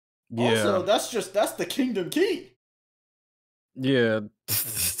 Yeah. Also, that's the kingdom key. Yeah.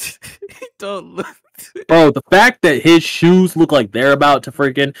 Don't look. Bro, the fact that his shoes look like they're about to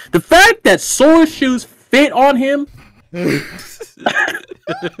freaking... The fact that Sora's shoes fit on him is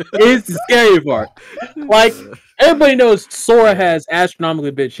the scary part. Like, everybody knows Sora has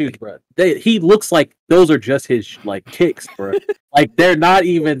astronomically big shoes, bro. He looks like those are just his, like, kicks, bro. Like, they're not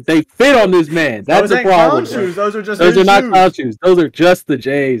even... They fit on this man. That's the problem, bro. Shoes. Those are just Those his are not shoes. clown shoes. Those are just the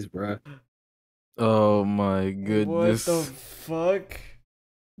J's, bro. Oh my goodness. What the fuck?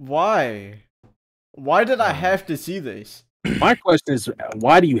 Why? Why did I have to see this? My question is,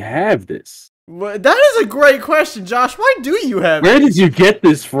 why do you have this? Well, that is a great question, Josh. Why do you have Where this? did you get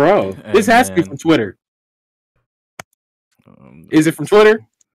this from? Hey, This has to be man. from Twitter. Is it from Twitter?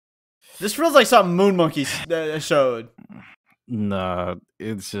 This feels like something Moon Monkey showed. Nah,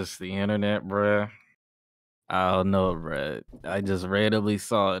 it's just the internet, bruh. I don't know, bruh. I just randomly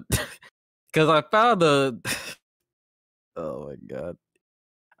saw it. Because I found the... Oh my god.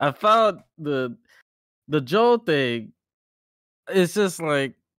 I found the Joel thing. It's just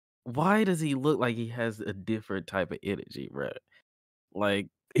like, why does he look like he has a different type of energy, bruh? Like,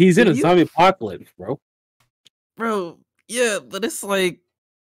 He's in a Did you- zombie apocalypse, bro. bro, yeah, but it's like,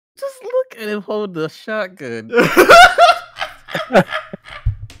 just look at him hold the shotgun.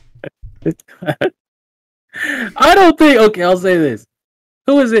 I don't think. Okay, I'll say this.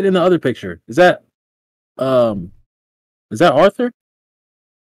 Who is it in the other picture? Is that Arthur?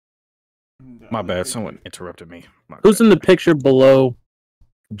 My bad, someone interrupted me. My Who's in the picture below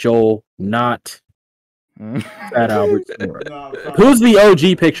Joel? Not bad. Fat Albert. No, fuck. Who's the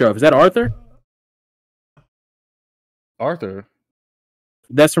OG picture of? Is that Arthur? Arthur?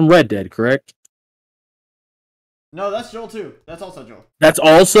 That's from Red Dead, correct? No, that's Joel too. That's also Joel. That's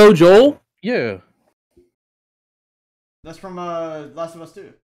also Joel? Yeah. That's from Last of Us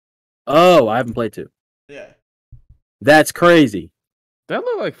 2. Oh, I haven't played 2. Yeah. That's crazy. That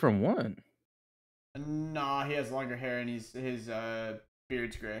looked like from one. Nah, he has longer hair and his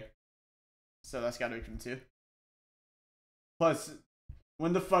beard's gray. So that's gotta be from 2. Plus,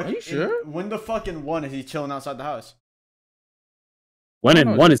 when the fuck Are you sure? when the fucking one is he chilling outside the house? When I in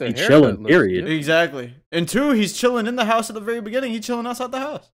don't know, one is just he the haircut chilling, looks period. good. Exactly. In 2, he's chilling in the house at the very beginning. He's chilling outside the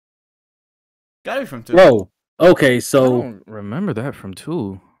house. Gotta be from 2. Bro, okay, I so don't remember that from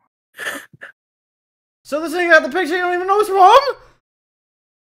 2. So this thing got the picture, you don't even know what's wrong?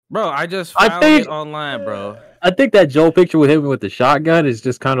 Bro, I just I found think- it online, bro. I think that Joel picture with him with the shotgun is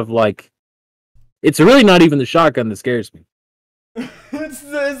just kind of like, it's really not even the shotgun that scares me. it's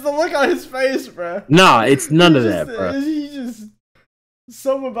the look on his face, bro. Nah, it's none of that, bro. He just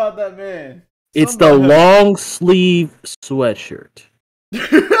something about that man. It's the Something about long sleeve sweatshirt.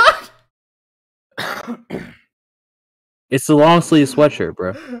 him. It's the long sleeve sweatshirt,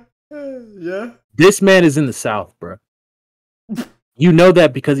 bro. Yeah. This man is in the South, bro. You know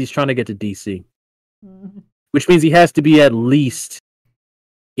that because he's trying to get to DC, which means he has to be at least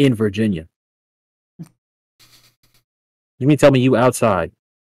in Virginia. You mean tell me you outside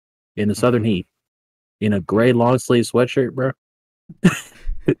in the southern heat in a gray long sleeve sweatshirt, bro?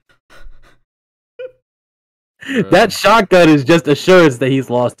 That shotgun is just assurance that he's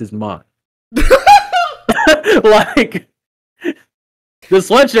lost his mind. Like, the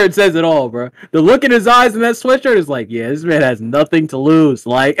sweatshirt says it all, bro. The look in his eyes in that sweatshirt is like, yeah, this man has nothing to lose.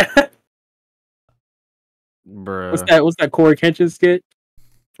 Like, Bruh. what's that Corey Kenshin skit?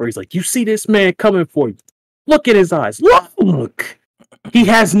 Where he's like, you see this man coming for you. Look in his eyes. Look. He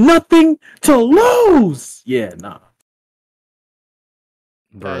has nothing to lose. Yeah, nah.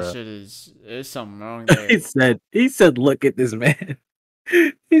 That Bruh. shit is something wrong there. He said, look at this man.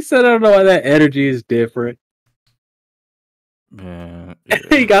 He said, I don't know why that energy is different. Man,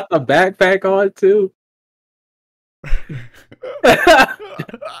 He got the backpack on too.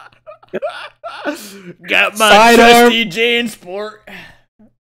 Got my Sidearm. trusty JanSport.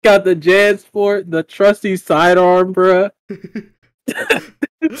 Got the JanSport, the trusty sidearm, bruh.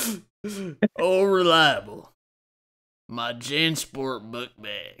 Oh, reliable. My JanSport book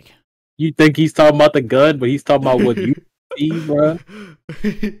bag. You think he's talking about the gun, but he's talking about what you see, bruh.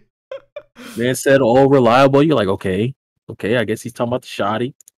 Man said, "Oh, reliable." You're like, okay, I guess he's talking about the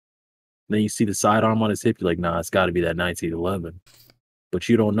shotty. Then you see the sidearm on his hip. You're like, nah, it's got to be that 1911. But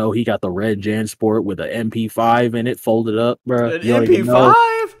you don't know he got the red JanSport with an MP5 in it, folded up, bruh. An You don't even know.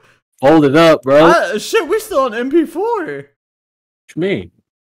 MP5? Folded up, bro. What Shit, we still on MP4. you mean?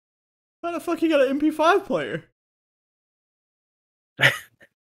 How the fuck you got an MP5 player?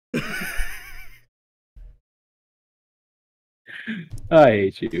 I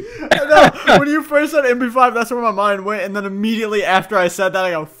hate you. I know, when you first said MP5, that's where my mind went, and then immediately after I said that,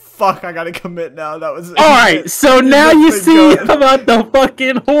 I go, fuck, I gotta commit now. That was All right, so now you see about the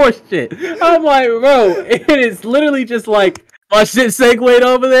fucking horse shit. I'm like, bro, it is literally just like my shit segued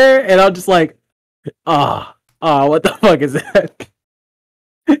over there, and I'm just like, what the fuck is that?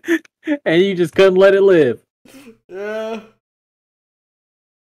 And you just couldn't let it live. Yeah.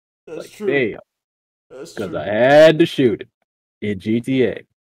 That's Like, true. damn. That's Because true. I had to shoot it in GTA.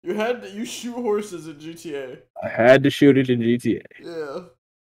 You shoot horses in GTA. I had to shoot it in GTA. Yeah.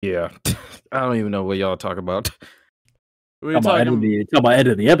 Yeah. I don't even know what y'all talk about. We Talking about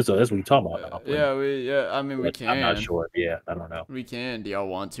editing the episode. That's what we're talking about. I mean, we can. I'm not sure. Yeah, I don't know. We can. Do y'all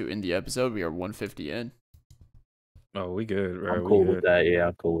want to end the episode? We are 150 in. Oh, we good, right? I'm cool with that. Yeah,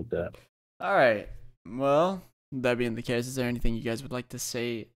 I'm cool with that. All right. Well, that being the case, is there anything you guys would like to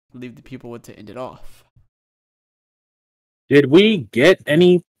say? Leave the people with to end it off. Did we get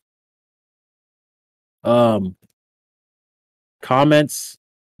any comments?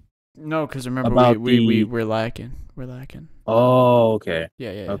 No, because remember About we're lacking. We're lacking. Oh, okay. Yeah.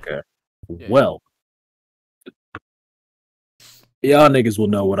 Okay. Yeah. Well, y'all niggas will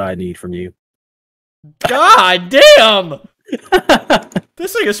know what I need from you. God damn!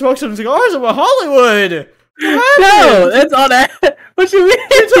 This nigga smoked some cigars in Hollywood. No, that's all that. What you mean?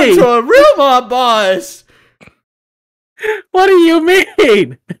 You talking to a real mob boss. What do you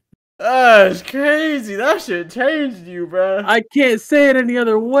mean? That's crazy. That shit changed you, bro. I can't say it any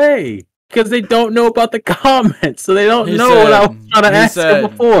other way because they don't know about the comments, so they don't He know said- what I was trying to he ask them said-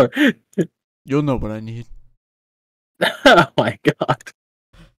 before. You'll know what I need. Oh my god.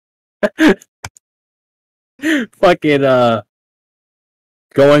 Fucking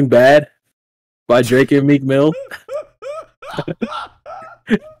Going Bad by Drake and Meek Mill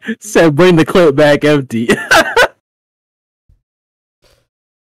said bring the clip back empty.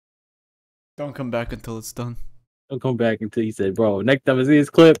 Don't come back until it's done. Don't come back until he said, bro, next time I see this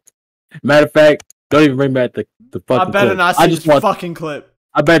clip, matter of fact, don't even bring back the fucking I better clip. not see this fucking clip.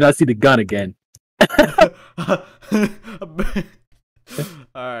 I better not see the gun again.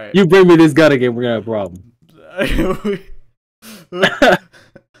 Alright. You bring me this gun again, we're gonna have a problem.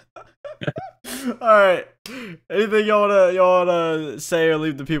 Alright. Anything y'all wanna say or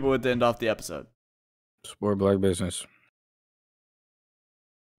leave the people with to end off the episode? Support black business.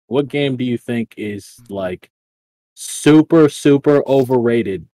 What game do you think is like super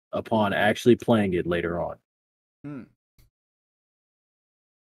overrated upon actually playing it later on? I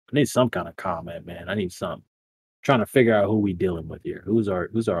need some kind of comment, man. I need some. Trying to figure out who we dealing with here. Who's our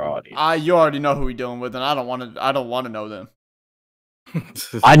audience? You already know who we dealing with, and I don't want to know them.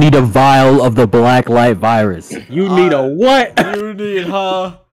 I need a vial of the black light virus. You need a what? You need,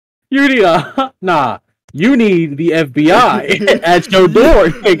 huh? You need a nah. You need the FBI at your door,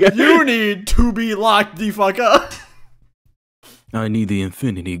 nigga. You need to be locked the fuck up. I need the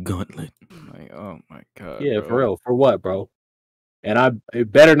Infinity Gauntlet. Like, oh my god. Yeah, bro. for real. For what, bro? And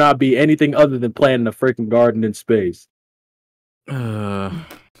it better not be anything other than planting a freaking garden in space.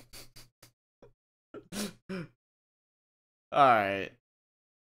 Alright.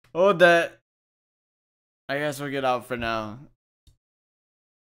 Well, with that, I guess we'll get out for now.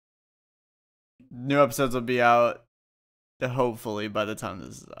 New episodes will be out, hopefully, by the time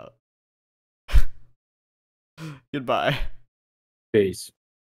this is out. Goodbye. Peace.